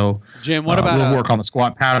well. So, Jim, what about we'll work on the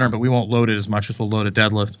squat pattern, but we won't load it as much as we'll load a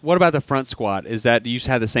deadlift. What about the front squat? Do you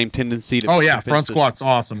have the same tendency to? Oh yeah, front squat's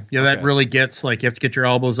awesome. Yeah, that really gets you have to get your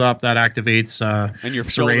elbows up. That activates and your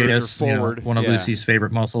shoulders are forward. One of Lucy's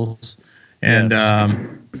favorite muscles. And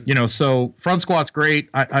so front squat's great.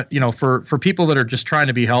 For people that are just trying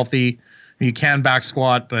to be healthy, you can back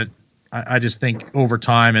squat, but I just think over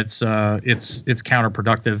time it's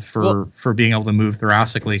counterproductive for being able to move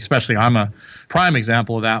thoracically. Especially, I'm a prime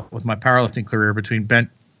example of that with my powerlifting career. Between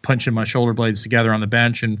punching my shoulder blades together on the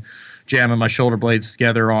bench and jamming my shoulder blades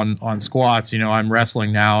together on squats, I'm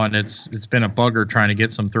wrestling now, and it's been a bugger trying to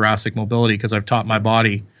get some thoracic mobility because I've taught my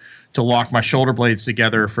body to lock my shoulder blades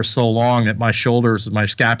together for so long that my shoulders and my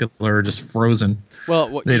scapula are just frozen.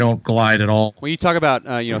 Well, they don't glide at all. When you talk about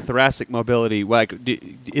thoracic mobility,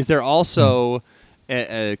 is there also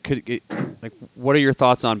what are your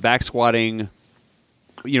thoughts on back squatting?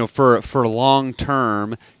 For long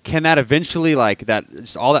term, can that eventually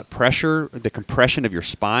all that pressure, the compression of your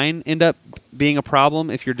spine, end up being a problem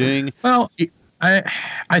if you're doing? Well,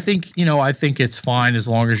 I think it's fine as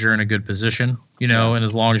long as you're in a good position, and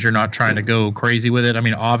as long as you're not trying to go crazy with it. I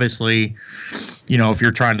mean, obviously, if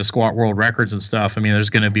you're trying to squat world records and stuff, I mean, there's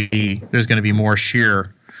going to be more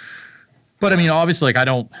shear. But I mean, obviously, I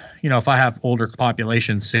don't, if I have older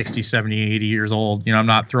populations, 60, 70, 80 years old, I'm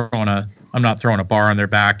not throwing a bar on their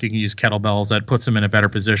back. You can use kettlebells. That puts them in a better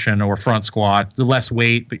position, or front squat. The less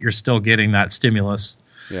weight, but you're still getting that stimulus.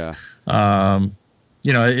 Yeah.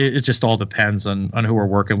 It just all depends on who we're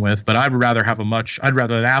working with. But I'd rather have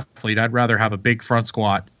a big front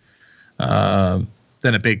squat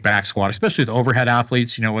than a big back squat, especially with overhead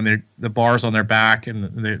athletes. When the bar's on their back and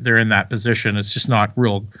they're in that position, it's just not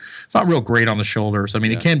real. It's not real great on the shoulders. I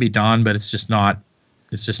mean, it can be done, but it's just not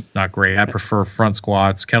great. I prefer front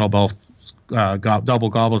squats, kettlebell, double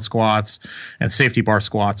goblet squats, and safety bar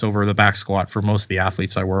squats over the back squat for most of the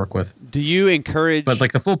athletes I work with. Do you encourage? But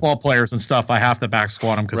like the football players and stuff, I have to back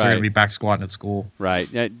squat them because they're going to be back squatting at school.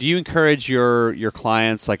 Right. Do you encourage your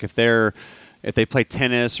clients, like if they play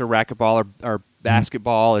tennis or racquetball or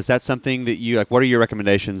basketball, is that something that you what are your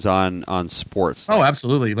recommendations on sports? Oh,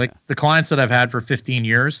 absolutely. Like the clients that I've had for 15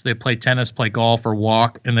 years, they play tennis, play golf, or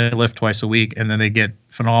walk, and they lift twice a week, and then they get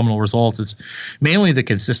phenomenal results. It's mainly the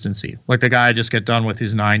consistency. Like the guy I just got done with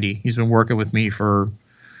who's 90. He's been working with me for,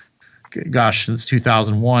 since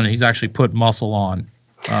 2001. And he's actually put muscle on.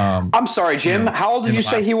 I'm sorry, Jim. How old did you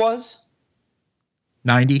say he was?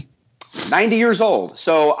 90. 90 years old.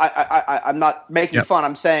 So I'm not making fun.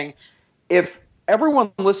 I'm saying if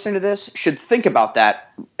everyone listening to this should think about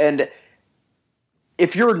that. And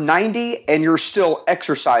if you're 90 and you're still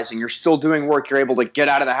exercising, you're still doing work, you're able to get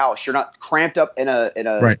out of the house, you're not cramped up in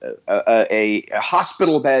a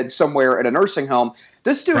hospital bed somewhere in a nursing home.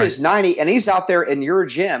 This dude is 90 and he's out there in your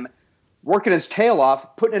gym working his tail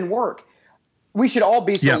off, putting in work. We should all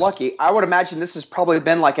be so lucky. I would imagine this has probably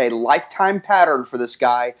been like a lifetime pattern for this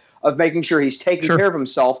guy of making sure he's taking care of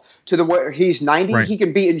himself to the where he's 90, he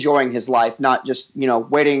can be enjoying his life, not just,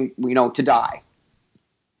 waiting, to die.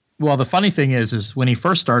 Well, the funny thing is when he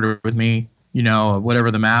first started with me,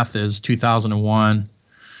 whatever the math is, 2001,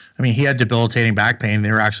 I mean, he had debilitating back pain.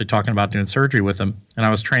 They were actually talking about doing surgery with him. And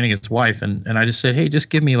I was training his wife, and I just said, hey,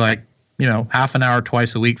 just give me like, half an hour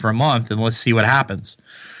twice a week for a month, and let's see what happens.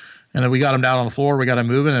 And then we got him down on the floor. We got him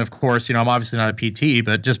moving. And, of course, I'm obviously not a PT,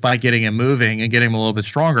 but just by getting him moving and getting him a little bit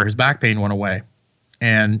stronger, his back pain went away.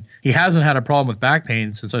 And he hasn't had a problem with back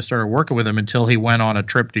pain since I started working with him until he went on a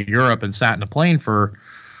trip to Europe and sat in a plane for,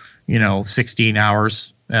 16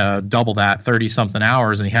 hours, double that, 30-something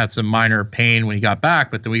hours. And he had some minor pain when he got back,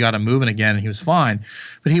 but then we got him moving again, and he was fine.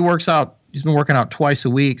 But he's been working out twice a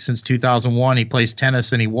week since 2001. He plays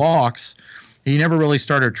tennis and he walks. He never really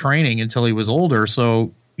started training until he was older.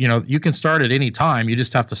 So, you can start at any time. You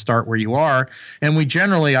just have to start where you are. And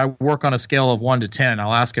I work on a scale of 1 to 10.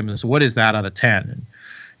 I'll ask him, so what is that out of 10?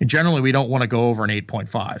 And generally, we don't want to go over an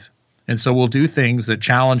 8.5. And so we'll do things that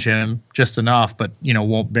challenge him just enough, but,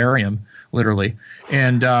 won't bury him, literally.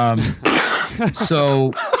 And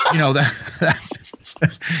so,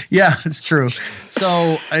 yeah, it's true.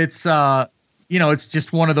 So it's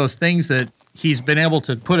just one of those things that he's been able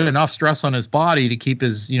to put enough stress on his body to keep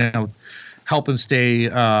his, help him stay,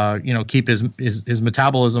 keep his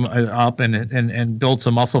metabolism up and build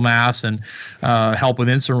some muscle mass and help with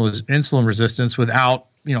insulin resistance without,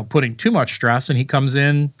 putting too much stress. And he comes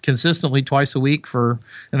in consistently twice a week and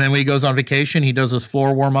then when he goes on vacation, he does his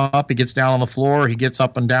floor warm up. He gets down on the floor. He gets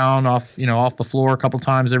up and down off the floor a couple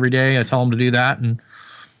times every day. I tell him to do that. And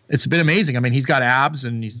it's been amazing. I mean, he's got abs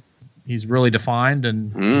and he's really defined,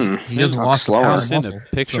 and he hasn't lost a pound of Send muscle.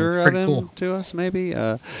 a picture So of him to us, maybe.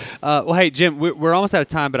 Well, hey, Jim, we're almost out of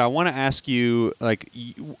time, but I want to ask you, like,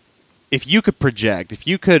 if you could project, if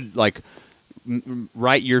you could, like,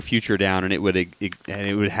 write your future down, and it would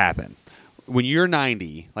happen when you're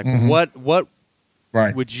 90. Like, what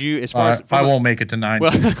Right. would you, as far as I won't make it to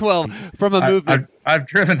 90. well, from a movement, I've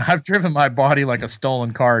driven my body like a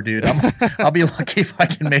stolen car, dude. I'll be lucky if I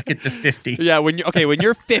can make it to 50. Yeah, when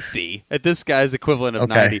you're 50, at this guy's equivalent of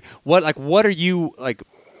 90, what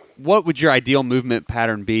would your ideal movement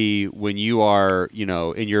pattern be when you are,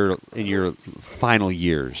 in your final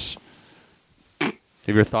years?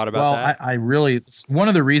 Have you ever thought about that? I really, it's one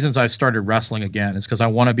of the reasons I started wrestling again is because I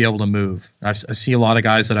want to be able to move. I see a lot of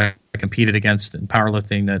guys that I competed against in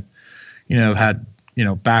powerlifting that, have had,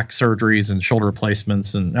 back surgeries and shoulder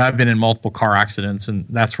replacements. And I've been in multiple car accidents, and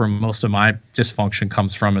that's where most of my dysfunction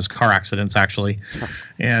comes from, is car accidents, actually.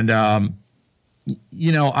 And, I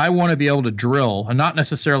want to be able to drill and not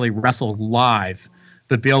necessarily wrestle live,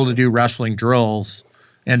 but be able to do wrestling drills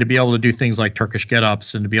and to be able to do things like Turkish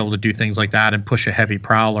get-ups and to be able to do things like that and push a heavy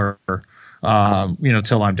prowler,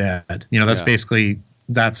 till I'm dead. That's basically,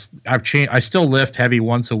 I've changed. I still lift heavy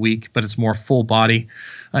once a week, but it's more full body.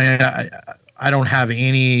 I don't have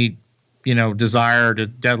any, desire to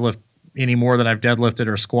deadlift any more than I've deadlifted,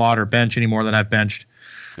 or squat or bench any more than I've benched.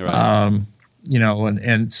 Right.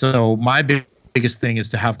 And so my biggest thing is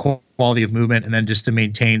to have quality of movement, and then just to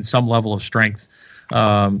maintain some level of strength,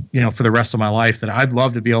 for the rest of my life. That I'd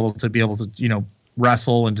love to be able to,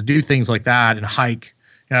 wrestle and to do things like that and hike.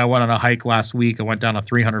 I went on a hike last week. I went down a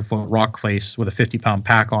 300-foot rock face with a 50-pound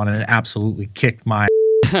pack on, and it absolutely kicked my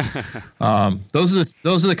those are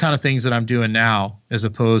the kind of things that I'm doing now, as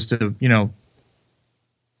opposed to,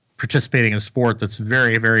 participating in a sport that's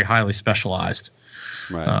very, very highly specialized.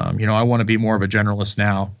 Right. I want to be more of a generalist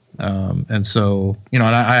now. And so, and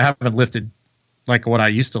I haven't lifted like what I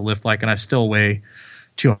used to lift like, and I still weigh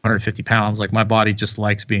 250 pounds. Like, my body just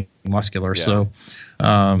likes being muscular. Yeah. So,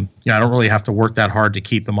 I don't really have to work that hard to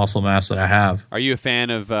keep the muscle mass that I have. Are you a fan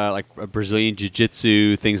of like Brazilian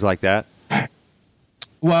jiu-jitsu, things like that?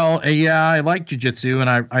 Well, yeah, I like jiu-jitsu, and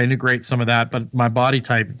I integrate some of that, but my body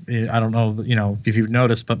type, I don't know, if you've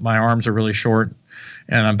noticed, but my arms are really short,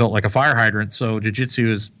 and I'm built like a fire hydrant. So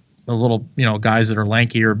jiu-jitsu is a little, guys that are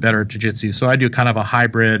lanky are better at jiu-jitsu. So I do kind of a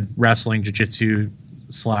hybrid wrestling jiu-jitsu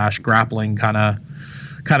 / grappling kind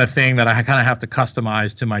of thing that I kind of have to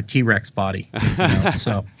customize to my T-Rex body.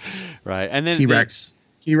 So right, and then T-Rex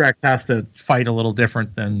has to fight a little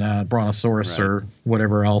different than Brontosaurus, right, or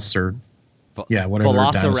whatever else, or whatever.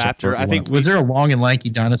 Velociraptor. I think was there a long and lanky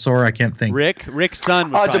dinosaur? I can't think. Rick's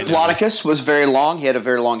son. Diplodocus was very long. He had a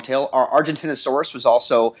very long tail. Our Argentinosaurus was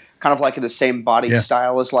also kind of like in the same body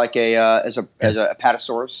style as like as a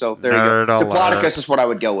apatosaurus. So there you go. Diplodocus is what I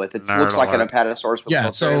would go with. It looks like an apatosaurus.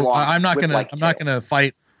 But so long, I'm not gonna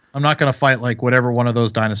fight. I'm not going to fight like whatever one of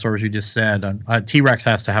those dinosaurs you just said. T-Rex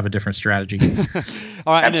has to have a different strategy.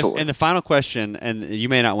 All right, and the final question, and you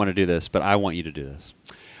may not want to do this, but I want you to do this.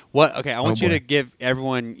 I want you to give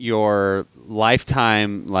everyone your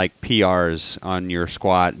lifetime like PRs on your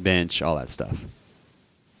squat, bench, all that stuff.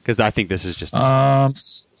 Because I think this is just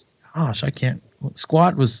gosh, I can't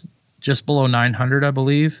squat was just below 900, I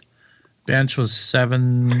believe. Bench was just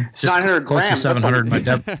 900 close grams. to 700. My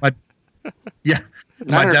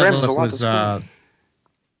deadlift was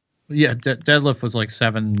deadlift was like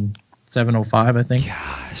 705, I think.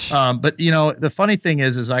 Gosh. But the funny thing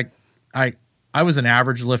is I was an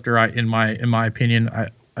average lifter. In my opinion,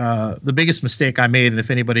 the biggest mistake I made, and if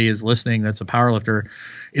anybody is listening that's a power lifter,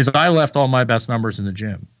 is I left all my best numbers in the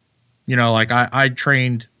gym. I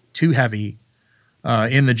trained too heavy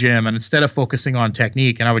in the gym, and instead of focusing on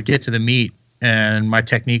technique, and I would get to the meet and my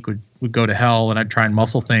technique would go to hell, and I'd try and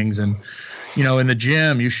muscle things. And in the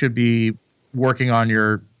gym you should be working on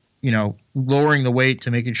your lowering the weight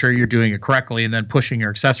to making sure you're doing it correctly, and then pushing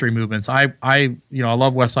your accessory movements. I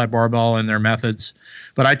love Westside Barbell and their methods,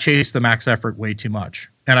 but I chased the max effort way too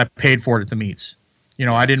much, and I paid for it at the meets.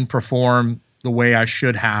 I didn't perform the way I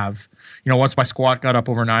should have. Once my squat got up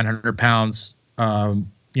over 900 pounds,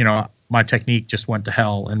 my technique just went to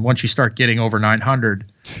hell. And once you start getting over 900,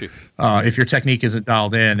 if your technique isn't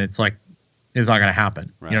dialed in, it's not going to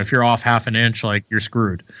happen. Right. If you're off half an inch, you're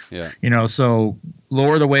screwed. Yeah. So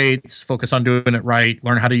lower the weights, focus on doing it right,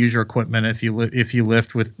 learn how to use your equipment if you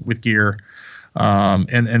lift with gear.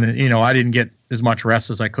 And I didn't get as much rest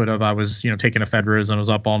as I could have. I was, taking ephedras, and I was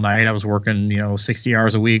up all night. I was working, 60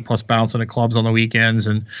 hours a week plus bouncing at clubs on the weekends.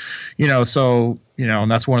 And,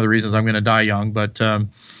 and that's one of the reasons I'm going to die young. But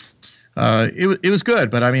it was good.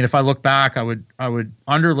 But I mean, if I look back, I would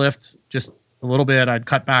underlift just a little bit. I'd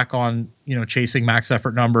cut back on, chasing max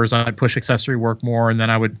effort numbers. I'd push accessory work more, and then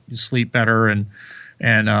I would sleep better and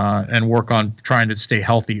work on trying to stay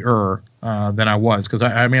healthier than I was, because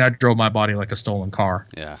I drove my body like a stolen car.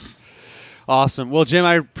 Yeah, awesome. Well, Jim,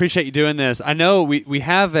 I appreciate you doing this. I know we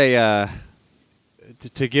have a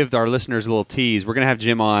to give our listeners a little tease. We're going to have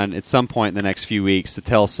Jim on at some point in the next few weeks to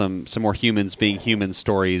tell some more humans being human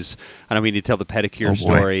stories. I know we need to tell the pedicure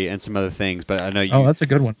story and some other things, but I know you. Oh, that's a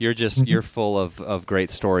good one. You're just you're full of great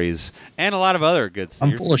stories and a lot of other good stuff.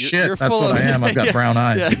 I'm full of shit. That's what I am. I've got brown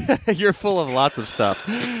eyes. Yeah. You're full of lots of stuff.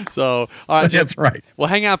 So, all right, Jim, that's right. Well,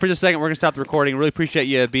 hang out for just a second. We're going to stop the recording. Really appreciate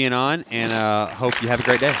you being on, and hope you have a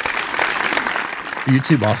great day. You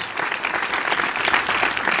too, boss.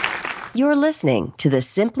 You're listening to the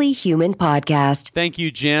Simply Human podcast. Thank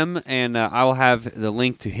you, Jim, and I will have the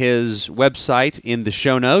link to his website in the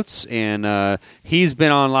show notes. And he's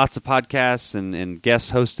been on lots of podcasts and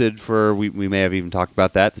guest hosted for, we may have even talked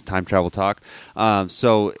about that, the Time Travel Talk.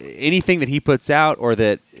 So anything that he puts out, or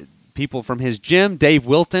that people from his gym, Dave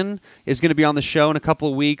Wilton is going to be on the show in a couple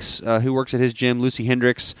of weeks, who works at his gym. Lucy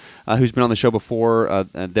Hendricks, who's been on the show before,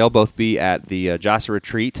 they'll both be at the JASA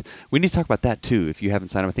retreat. We need to talk about that too if you haven't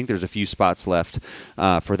signed up. I think there's a few spots left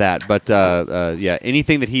for that. But yeah,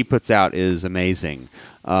 anything that he puts out is amazing.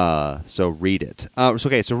 So read it.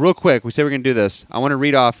 So real quick, we say we're going to do this. I want to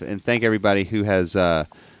read off and thank everybody who has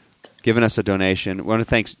given us a donation. I want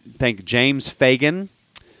to thank James Fagan.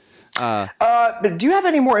 But do you have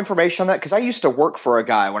any more information on that? Because I used to work for a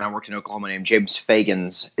guy when I worked in Oklahoma named James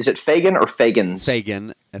Fagans. Is it Fagan or Fagans?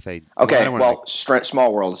 Fagan. F-A. Okay,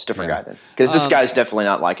 small world is a different guy then. Because this guy's definitely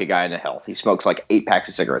not like a guy in the health. He smokes like 8 packs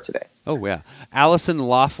of cigarettes a day. Oh, yeah. Allison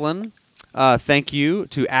Laughlin. Thank you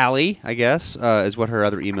to Allie, I guess, is what her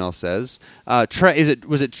other email says. Trey, it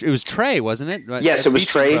was Trey, wasn't it? Yes, it was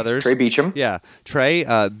Trey. Brothers. Trey Beecham. Yeah, Trey.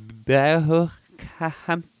 We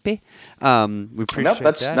appreciate nope,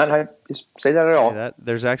 that's that. not how you say that at all.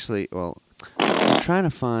 There's actually, I'm trying to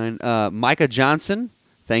find Micah Johnson.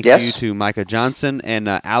 Thank you to Micah Johnson and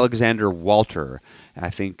Alexander Walter. I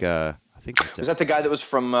think that's it. Was that the guy that was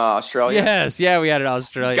from Australia? Yes, yeah, we had it in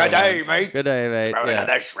Australia. Good day, mate. Good day, mate. Yeah.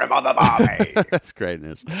 That shrimp on the barbie. That's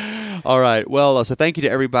greatness. All right, well, so thank you to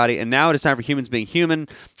everybody. And now it is time for Humans Being Human.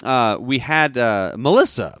 We had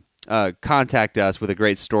Melissa contact us with a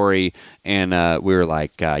great story, and we were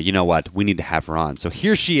like, you know what, we need to have her on. So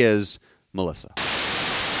here she is, Melissa.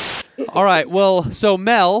 All right, well, so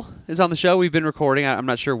Mel is on the show. We've been recording. I'm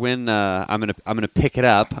not sure when I'm gonna pick it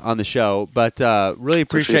up on the show, but really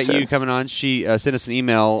appreciate you coming on. She sent us an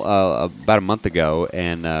email about a month ago,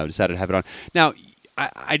 and decided to have it on. Now,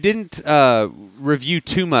 I didn't review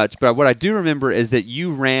too much, but what I do remember is that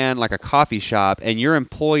you ran like a coffee shop, and your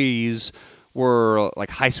employees were like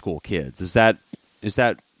high school kids. Is that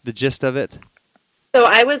the gist of it? So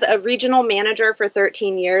I was a regional manager for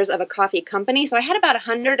 13 years of a coffee company. So I had about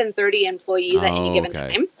 130 employees at any given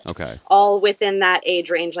time. Okay. All within that age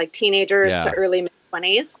range, like teenagers to early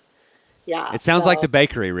mid-20s. Yeah. It sounds like the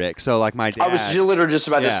bakery, Rick. So like my dad. I was literally just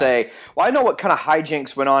about to say, well, I know what kind of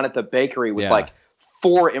hijinks went on at the bakery with like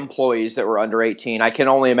 4 employees that were under 18. I can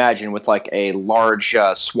only imagine with like a large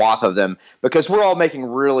swath of them, because we're all making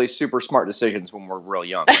really super smart decisions when we're real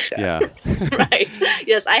young. Like that. Yeah. Right.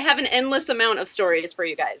 Yes, I have an endless amount of stories for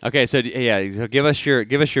you guys. Okay, so so give us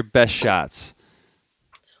your best shots.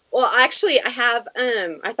 Well, actually, I have.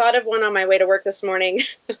 I thought of one on my way to work this morning.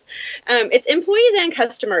 It's employees and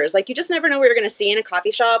customers. Like, you just never know what you're going to see in a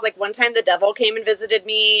coffee shop. Like, one time the devil came and visited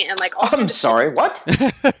me, and like, I'm sorry, what?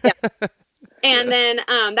 Yeah. And then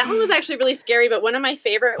that one was actually really scary. But one of my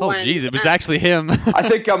favorite ones. Oh, geez, it was actually him. I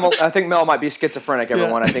think Mel might be schizophrenic.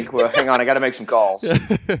 Everyone, I think. Well, hang on, I got to make some calls.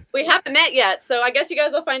 We haven't met yet, so I guess you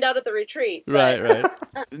guys will find out at the retreat. Right.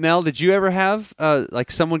 Mel, did you ever have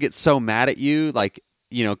like someone get so mad at you, like?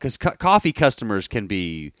 You know, because coffee customers can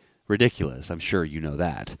be ridiculous. I'm sure you know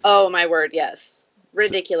that. Oh, my word, yes.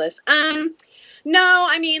 Ridiculous. No,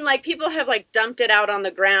 I mean, like, people have, like, dumped it out on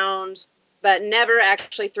the ground, but never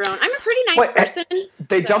actually thrown. I'm a pretty nice person.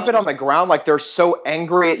 They dump it on the ground like they're so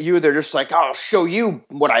angry at you. They're just like, I'll show you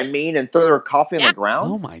what I mean, and throw their coffee on the ground.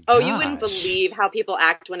 Oh, my gosh. Oh, you wouldn't believe how people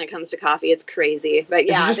act when it comes to coffee. It's crazy. But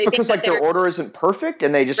yeah. Is it just because like their order isn't perfect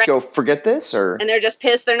and they just go, forget this? Or and they're just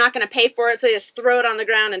pissed. They're not going to pay for it, so they just throw it on the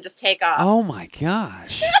ground and just take off. Oh, my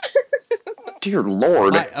gosh. Dear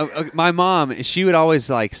Lord. My mom, she would always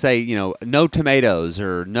like say, you know, no tomatoes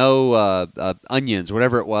or no onions,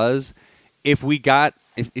 whatever it was. If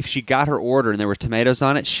she got her order and there were tomatoes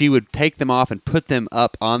on it, she would take them off and put them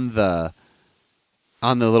up on the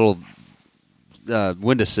little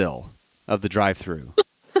windowsill of the drive-thru.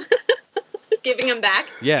 Giving them back?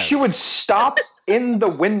 Yes. She would stop in the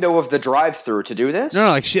window of the drive-thru to do this?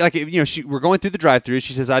 No, we're going through the drive-thru.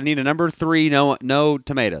 She says, I need a number 3, no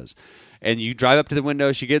tomatoes. And you drive up to the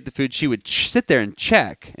window, she get the food, she would sit there and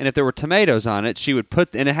check. And if there were tomatoes on it, she would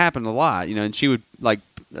and it happened a lot, you know, and she would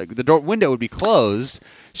the window would be closed.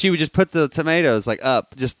 She would just put the tomatoes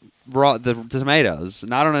up, just raw the tomatoes,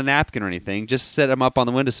 not on a napkin or anything. Just set them up on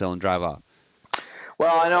the windowsill and drive off.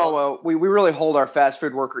 Well, I know we really hold our fast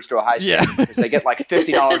food workers to a high standard because they get like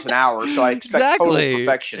 $50 an hour, so I expect total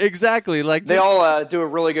perfection. Exactly, like they all do a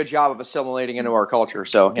really good job of assimilating into our culture.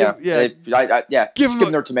 So give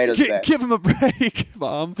them their tomatoes back. Give them a break,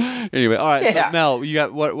 Mom. Anyway, all right. So Mel, you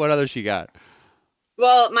got what others you got?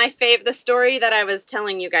 Well, the story that I was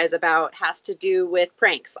telling you guys about has to do with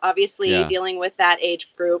pranks. Obviously, dealing with that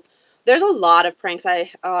age group. There's a lot of pranks. I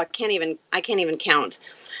can't even count.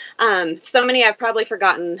 So many I've probably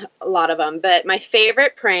forgotten a lot of them. But my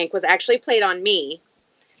favorite prank was actually played on me.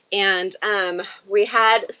 And we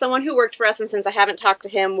had someone who worked for us, and since I haven't talked to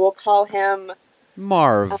him, we'll call him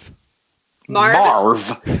Marv.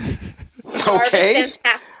 Marv. Okay.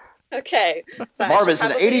 Fantastic. Okay. So Marv is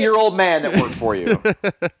an 80-year-old man that worked for you.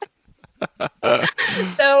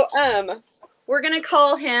 So we're gonna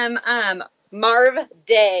call him Marv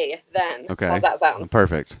Day then. Okay. How's that sound?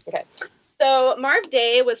 Perfect. Okay. So Marv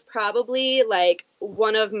Day was probably like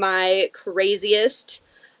one of my craziest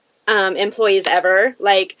employees ever.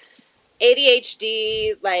 Like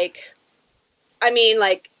ADHD,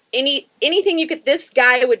 anything you could, this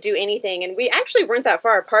guy would do anything. And we actually weren't that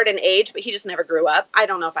far apart in age, but he just never grew up. I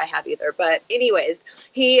don't know if I have either. But anyways,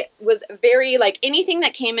 he was very anything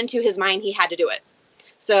that came into his mind, he had to do it.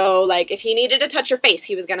 So, if he needed to touch your face,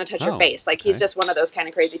 he was going to touch your face. He's just one of those kind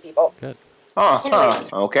of crazy people. Good.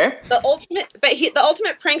 Okay. The ultimate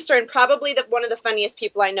prankster, and probably one of the funniest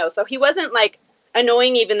people I know. So he wasn't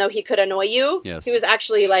annoying, even though he could annoy you. Yes. He was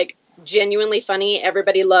actually genuinely funny.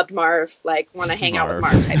 Everybody loved Marv. Want to hang out with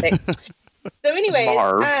Marv type thing. So, anyways,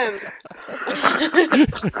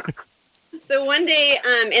 so one day,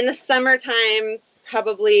 in the summertime,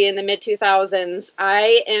 probably in the mid-2000s,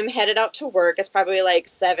 I am headed out to work. It's probably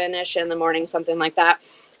 7-ish in the morning, something like that.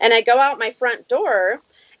 And I go out my front door,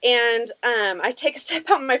 and I take a step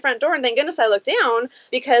out my front door, and thank goodness I look down,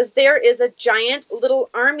 because there is a giant little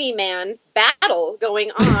army man battle going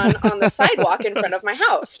on the sidewalk in front of my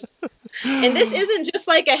house. And this isn't just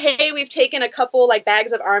hey, we've taken a couple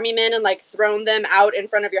bags of army men and thrown them out in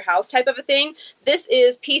front of your house type of a thing. This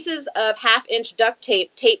is pieces of 1/2-inch duct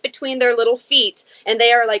tape taped between their little feet, and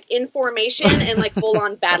they are in formation and full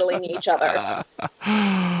on battling each other.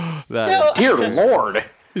 Dear Lord.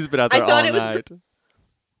 He's been out there all night.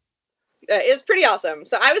 It was pretty awesome.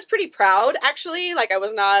 So I was pretty proud, actually. I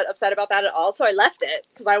was not upset about that at all. So I left it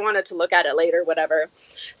because I wanted to look at it later, whatever.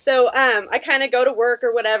 So I kind of go to work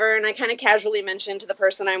or whatever, and I kind of casually mention to the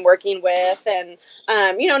person I'm working with, and,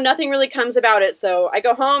 nothing really comes about it. So I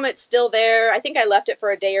go home. It's still there. I think I left it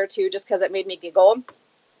for a day or two just because it made me giggle.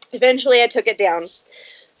 Eventually, I took it down.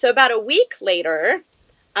 So about a week later,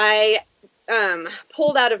 I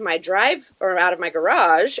pulled out of my out of my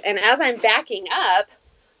garage, and as I'm backing up,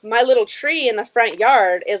 my little tree in the front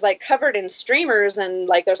yard is like covered in streamers, and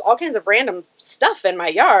like there's all kinds of random stuff in my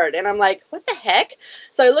yard, and I'm like, what the heck?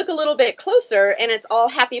 So I look a little bit closer, and it's all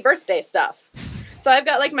happy birthday stuff. So I've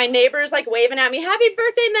got like my neighbors like waving at me, happy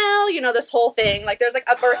birthday, Mel, you know, this whole thing. Like there's like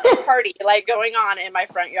a birthday party like going on in my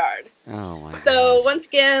front yard. Oh my So once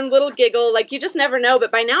again, little giggle, like you just never know.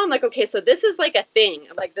 But by now I'm like, okay, so this is like a thing.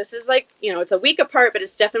 Like this is like, you know, it's a week apart, but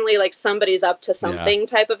it's definitely like somebody's up to something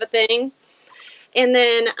type of a thing. And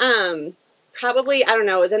then probably, I don't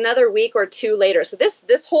know, it was another week or two later. So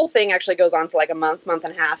this whole thing actually goes on for like a month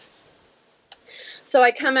and a half. So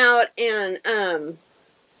I come out and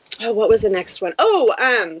what was the next one?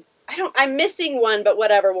 I'm missing one, but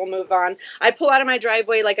whatever, we'll move on. I pull out of my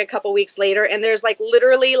driveway like a couple weeks later, and there's like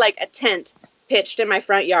literally like a tent pitched in my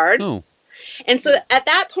front yard. Oh. And so at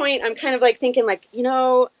that point, I'm kind of like thinking like, you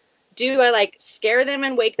know, do I like scare them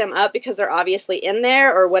and wake them up because they're obviously in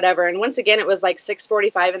there or whatever? And once again, it was like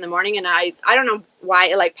 6:45 in the morning, and I don't know why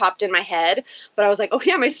it like popped in my head, but I was like, oh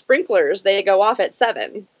yeah, my sprinklers, they go off at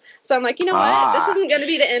 7. So I'm like, you know what? This isn't going to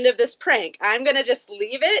be the end of this prank. I'm going to just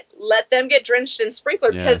leave it, let them get drenched in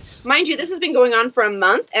sprinkler. Yes. Because, mind you, this has been going on for a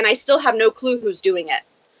month, and I still have no clue who's doing it.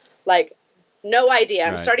 Like, no idea.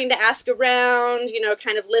 I'm starting to ask around, you know,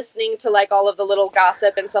 kind of listening to, like, all of the little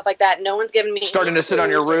gossip and stuff like that. No one's giving me starting to sit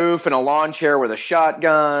on your roof in a lawn chair with a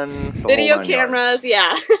shotgun. Video cameras,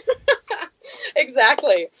 yeah.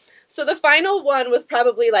 Exactly. So the final one was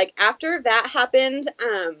probably, like, after that happened,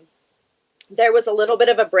 there was a little bit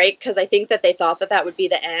of a break because I think that they thought that would be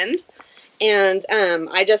the end. And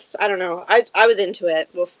I don't know. I was into it.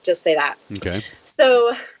 We'll just say that. Okay.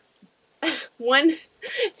 So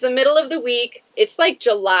it's the middle of the week. It's like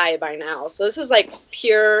July by now. So this is like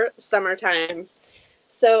pure summertime.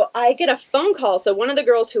 So I get a phone call. So one of the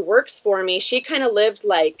girls who works for me, she kind of lived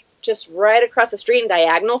like just right across the street in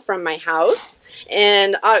diagonal from my house.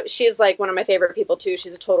 And she's like one of my favorite people too.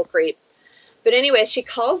 She's a total creep. But anyway, she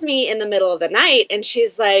calls me in the middle of the night, and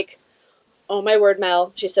she's like, oh, my word,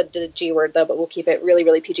 Mel. She said the G word, though, but we'll keep it really,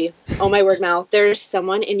 really PG. Oh, my word, Mel. There's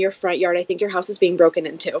someone in your front yard. I think your house is being broken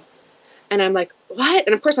into. And I'm like, what?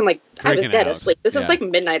 And, of course, I'm like, I was dead asleep. This is like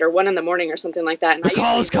midnight or 1 in the morning or something like that. And the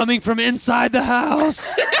call is coming from inside the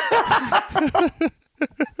house.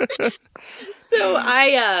 So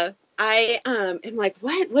I am like,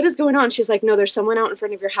 what is going on? She's like, no, there's someone out in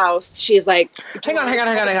front of your house. She's like, hang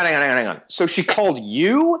on. So she called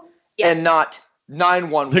you and not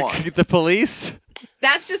 911. The police?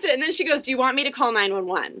 That's just it. And then she goes, do you want me to call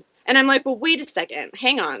 911? And I'm like, well, wait a second.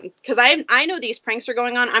 Hang on. Because I know these pranks are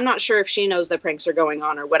going on. I'm not sure if she knows the pranks are going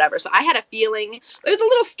on or whatever. So I had a feeling. It was a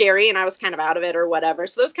little scary, and I was kind of out of it or whatever.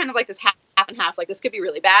 So it was kind of like this half and half. Like, this could be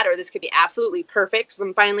really bad, or this could be absolutely perfect. Because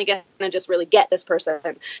I'm finally going to just really get this person.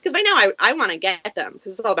 Because by now I want to get them.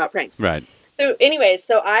 Because it's all about pranks. Right. So anyways,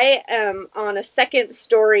 so I am on a second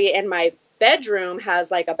story, and my bedroom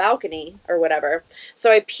has like a balcony or whatever.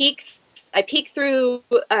 So I peek through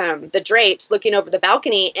the drapes looking over the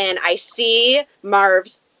balcony, and I see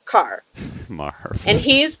Marv's car. Marv. And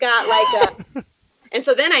he's got like a... And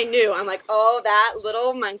so then I knew. I'm like, oh, that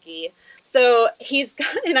little monkey. So he's got...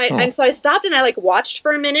 And so I stopped, and I like watched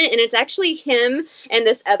for a minute, and it's actually him and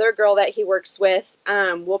this other girl that he works with.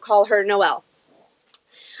 We'll call her Noelle.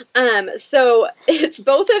 So it's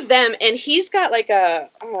both of them, and he's got like a...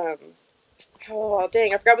 oh,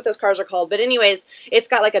 dang, I forgot what those cars are called. But anyways, it's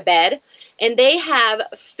got like a bed, and they have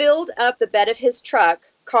filled up the bed of his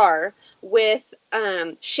car with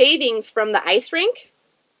shavings from the ice rink.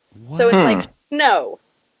 Wow. So it's like snow.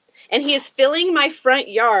 And he is filling my front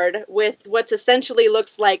yard with what's essentially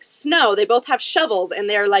looks like snow. They both have shovels, and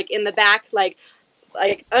they're like in the back, like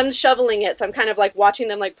unshoveling it. So I'm kind of like watching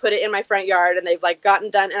them like put it in my front yard, and they've like gotten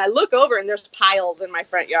done. And I look over, and there's piles in my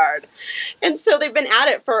front yard. And so they've been at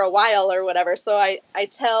it for a while or whatever. So I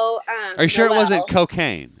tell are you sure Noelle, it wasn't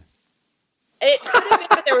cocaine? It could have been,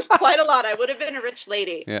 but there was quite a lot. I would have been a rich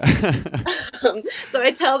lady. Yeah. So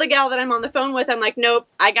I tell the gal that I'm on the phone with, I'm like, nope,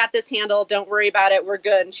 I got this handled. Don't worry about it. We're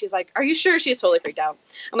good. And she's like, are you sure? She's totally freaked out.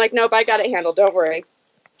 I'm like, nope, I got it handled. Don't worry.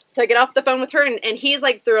 So I get off the phone with her, and he's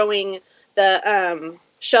like throwing the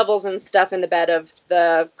shovels and stuff in the bed of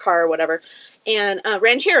the car or whatever. And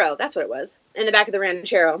Ranchero, that's what it was, in the back of the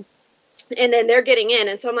Ranchero. And then they're getting in.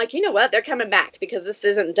 And so I'm like, you know what? They're coming back because this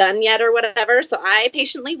isn't done yet or whatever. So I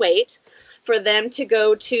patiently wait for them to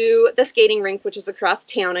go to the skating rink, which is across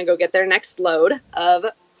town, and go get their next load of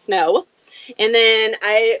snow. And then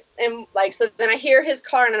I am like, so then I hear his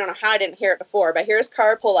car, and I don't know how I didn't hear it before, but I hear his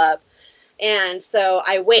car pull up. And so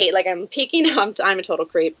I wait, like I'm peeking out, I'm a total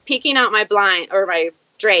creep, peeking out my blind or my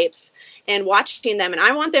drapes. and watching them. And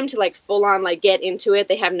I want them to like full on like get into it.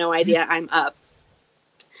 They have no idea I'm up.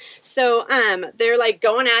 So they're like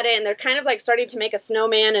going at it, and they're kind of like starting to make a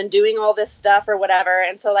snowman and doing all this stuff or whatever.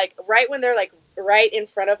 And so like right when they're like right in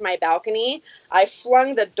front of my balcony, I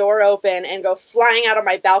flung the door open and go flying out of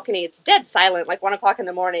my balcony. It's dead silent, like 1 o'clock in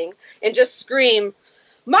the morning, and just scream,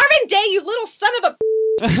 "Marvin Day, you little son of a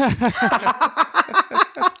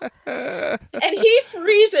and he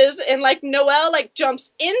freezes, and like Noelle like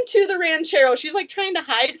jumps into the ranchero. She's like trying to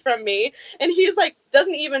hide from me, and he's like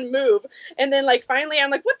doesn't even move. And then like finally I'm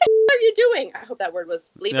like, "What the are you doing?" I hope that word was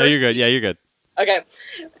bleeper. No, you're good. Yeah, you're good. Okay.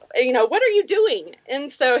 What are you doing?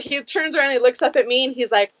 And so he turns around and he looks up at me, and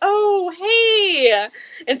he's like, "Oh, hey."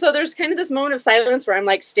 And so there's kind of this moment of silence where I'm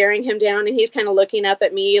like staring him down, and he's kind of looking up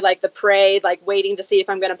at me like the prey, like waiting to see if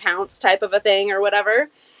I'm going to pounce type of a thing or whatever.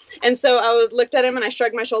 And so I looked at him and I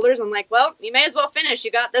shrugged my shoulders. I'm like, "Well, you may as well finish.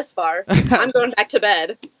 You got this far. I'm going back to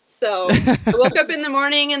bed." So I woke up in the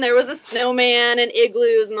morning, and there was a snowman and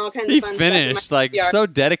igloos and all kinds of fun stuff. He finished like so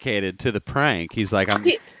dedicated to the prank. He's like, "I'm."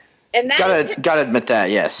 And that gotta admit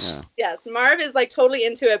that, yes. Yeah. Yes, Marv is like totally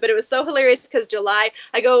into it, but it was so hilarious because July,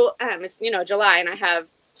 I go, it's July, and I have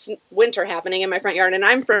winter happening in my front yard, and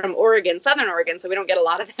I'm from Oregon, Southern Oregon, so we don't get a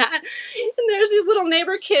lot of that. And there's these little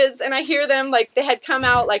neighbor kids, and I hear them like they had come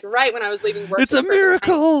out like right when I was leaving work. It's a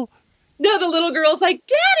miracle. No, the little girl's like,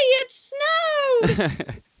 "Daddy, it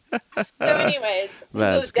snowed." So anyways,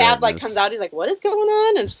 the dad like comes out, he's like, "What is going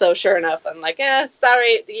on?" And so sure enough, I'm like,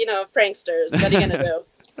 sorry, pranksters, what are you gonna do?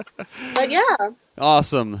 But yeah.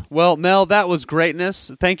 Awesome. Well, Mel, that was greatness.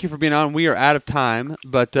 Thank you for being on. We are out of time,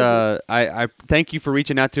 but I thank you for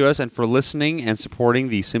reaching out to us and for listening and supporting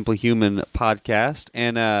the Simply Human podcast.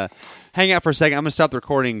 And hang out for a second. I'm going to stop the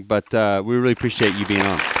recording, but we really appreciate you being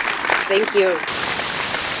on. Thank you.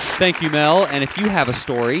 Thank you, Mel. And if you have a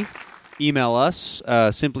story, email us,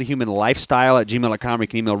 simplyhumanlifestyle@gmail.com. You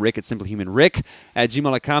can email Rick at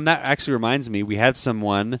simplyhumanrick@gmail.com. That actually reminds me, we had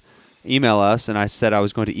someone email us, and I said I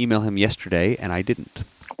was going to email him yesterday, and I didn't.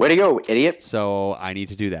 Way to go, idiot. So I need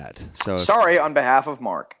to do that. So sorry on behalf of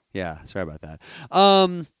Mark. Yeah, sorry about that.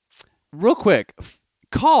 Real quick,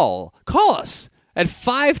 call us at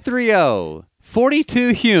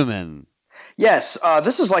 530-42-HUMAN. Yes,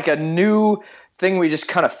 this is like a new thing we just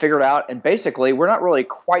kind of figured out, and basically we're not really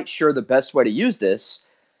quite sure the best way to use this,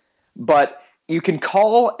 but you can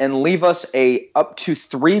call and leave us a up to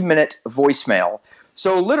 3-minute voicemail.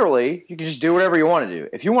 So literally, you can just do whatever you want to do.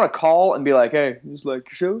 If you want to call and be like, "Hey, just like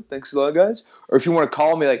your show, thanks a lot, guys," or if you want to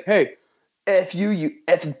call and be like, "Hey, F you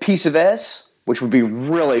effing piece of S," which would be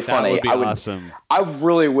really funny. That would be awesome. I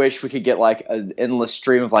really wish we could get like an endless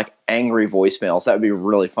stream of like angry voicemails. That would be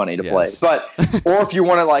really funny to play. But or if you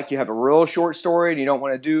want to like you have a real short story and you don't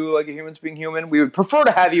want to do like a Humans Being Human, we would prefer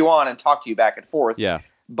to have you on and talk to you back and forth. Yeah.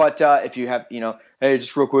 But if you have, "Hey,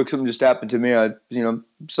 just real quick, something just happened to me. I,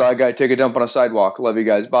 saw a guy take a dump on a sidewalk. Love you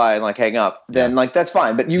guys. Bye," and like hang up. Then like that's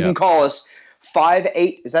fine. But you can call us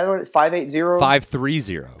 530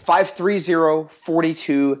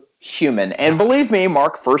 530-42-HUMAN. And believe me,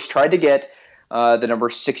 Mark first tried to get the number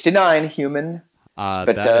 69 human,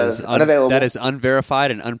 but that is unavailable. That is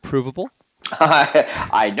unverified and unprovable.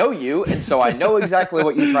 I know you, and so I know exactly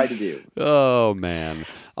what you tried to do. Oh, man.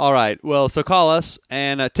 All right. Well, so call us.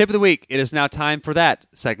 And tip of the week, it is now time for that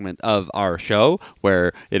segment of our show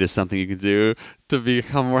where it is something you can do to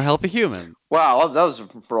become a more healthy human. Wow, that was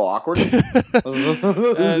real awkward. and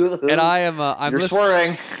I'm You're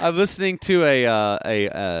swearing. I'm listening to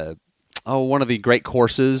one of the great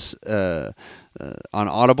courses on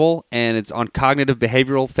Audible, and it's on cognitive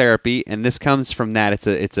behavioral therapy, and this comes from that.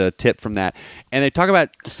 It's a tip from that. And they talk about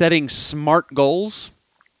setting SMART goals,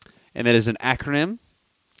 and that is an acronym.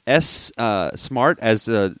 SMART, as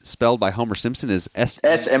spelled by Homer Simpson, is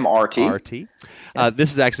SMRT.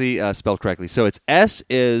 This is actually spelled correctly. So it's S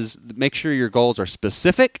is make sure your goals are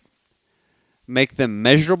specific, make them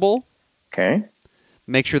measurable, okay,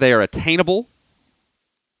 make sure they are attainable,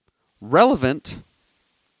 relevant.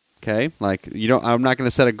 Okay, like I'm not going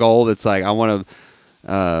to set a goal that's like I want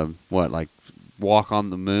to walk on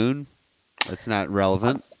the moon. That's not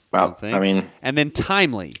relevant. Well, I mean, and then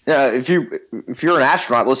timely. Yeah, if you're an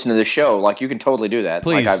astronaut listening to this show, like you can totally do that.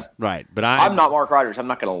 Please, like right? But I'm not Mark Rogers. I'm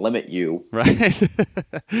not going to limit you. Right.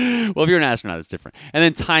 Well, if you're an astronaut, it's different. And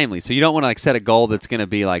then timely. So you don't want to like set a goal that's going to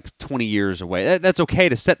be like 20 years away. That's okay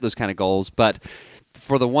to set those kind of goals, but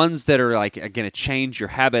for the ones that are like going to change your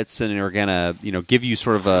habits and are going to give you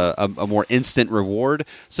sort of a more instant reward.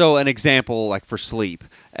 So an example like for sleep,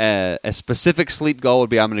 a specific sleep goal would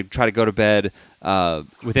be I'm going to try to go to bed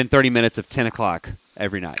within 30 minutes of 10 o'clock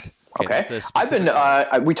every night. Okay. I've been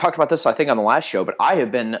we talked about this I think on the last show, but I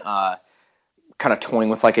have been kind of toying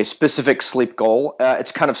with like a specific sleep goal.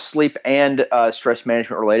 It's kind of sleep and stress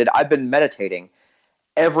management related. I've been meditating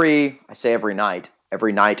every night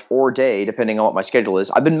or day, depending on what my schedule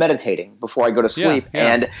is. I've been meditating before I go to sleep,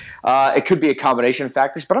 and it could be a combination of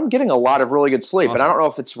factors, but I'm getting a lot of really good sleep, and I don't know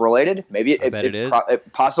if it's related. Maybe it is.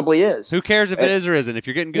 It possibly is. Who cares if it is or isn't? If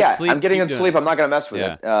you're getting good sleep, I'm getting good sleep. I'm not going to mess with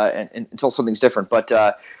it until something's different. But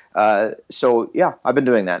I've been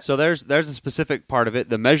doing that. So there's a specific part of it.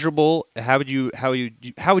 The measurable. How would you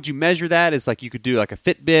measure that? It's like you could do like a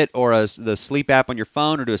Fitbit or the sleep app on your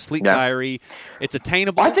phone, or do a sleep diary. It's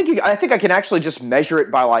attainable. I think I can actually just measure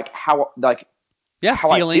it by like how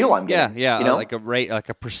feeling. I feel I'm getting. Like a rate, like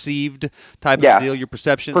a perceived type of deal. Your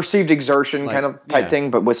perception, perceived exertion, kind of type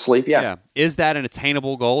thing, but with sleep. Yeah. Is that an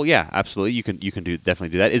attainable goal? Yeah, absolutely. You can definitely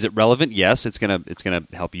do that. Is it relevant? Yes. It's gonna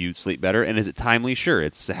help you sleep better. And is it timely? Sure.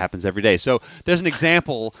 It happens every day. So there's an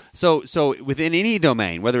example. So within any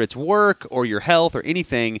domain, whether it's work or your health or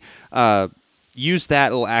anything, use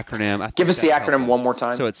that little acronym. Give us the acronym helpful. One more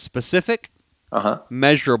time. So it's specific,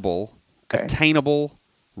 measurable, attainable,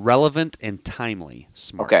 relevant, and timely.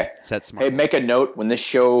 Smart. Okay. Set smart. Hey, make a note when this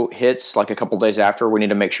show hits, like a couple days after. We need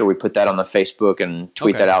to make sure we put that on the Facebook and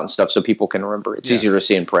tweet that out and stuff so people can remember. It's easier to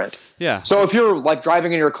see in print. Yeah. So if you're like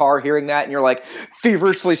driving in your car, hearing that, and you're like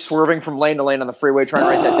feverishly swerving from lane to lane on the freeway, trying to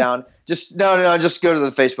write that down, just just go to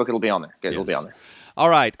the Facebook. It'll be on there. It'll be on there. All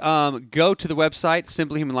right. Go to the website,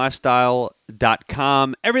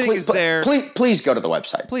 simplyhumanlifestyle.com. Everything is there. Please go to the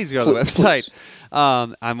website. Please go to the website.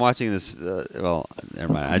 I'm watching this. Well,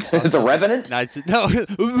 never mind. The Revenant? No.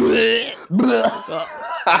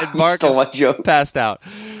 And Mark is passed out.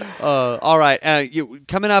 All right.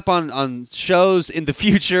 Coming up on shows in the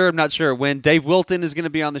future, I'm not sure when, Dave Wilton is going to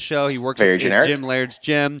be on the show. He works at Jim Laird's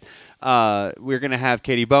gym. We're going to have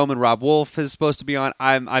Katie Bowman. Rob Wolf is supposed to be on.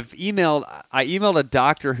 I emailed a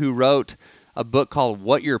doctor who wrote a book called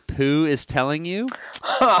What Your Poo Is Telling You.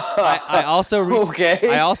 I also reached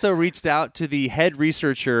out to the head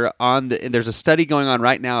researcher and there's a study going on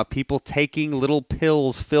right now of people taking little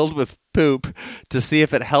pills filled with poop to see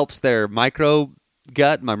if it helps their microbiome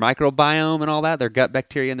and all that, their gut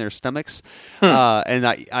bacteria in their stomachs. And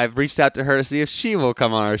I've reached out to her to see if she will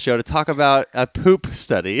come on our show to talk about a poop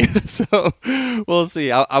study. So we'll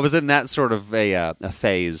see. I was in that sort of a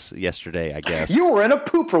phase yesterday, I guess. You were in a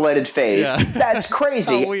poop-related phase. Yeah. That's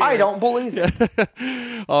crazy. I don't believe it.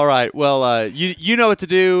 All right. Well, you know what to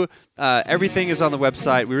do. Everything is on the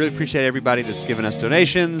website. We really appreciate everybody that's given us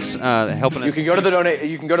donations, helping us. You can go to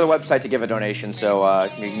the website to give a donation, so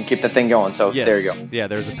you can keep the thing going. So there you go. Yeah,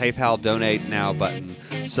 there's a PayPal Donate Now button.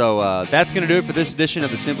 So that's going to do it for this edition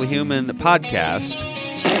of the Simply Human podcast.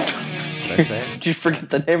 Did I say it? Did you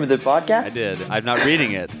forget the name of the podcast? I did. I'm not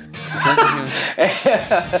reading it.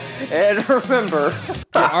 And remember,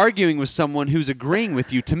 you're arguing with someone who's agreeing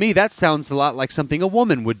with you. To me, that sounds a lot like something a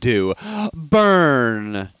woman would do.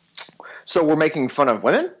 Burn. So we're making fun of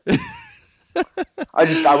women?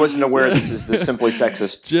 I wasn't aware this is the Simply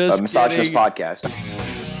Sexist, misogynist podcast.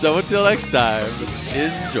 So until next time,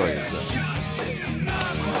 enjoy yourself.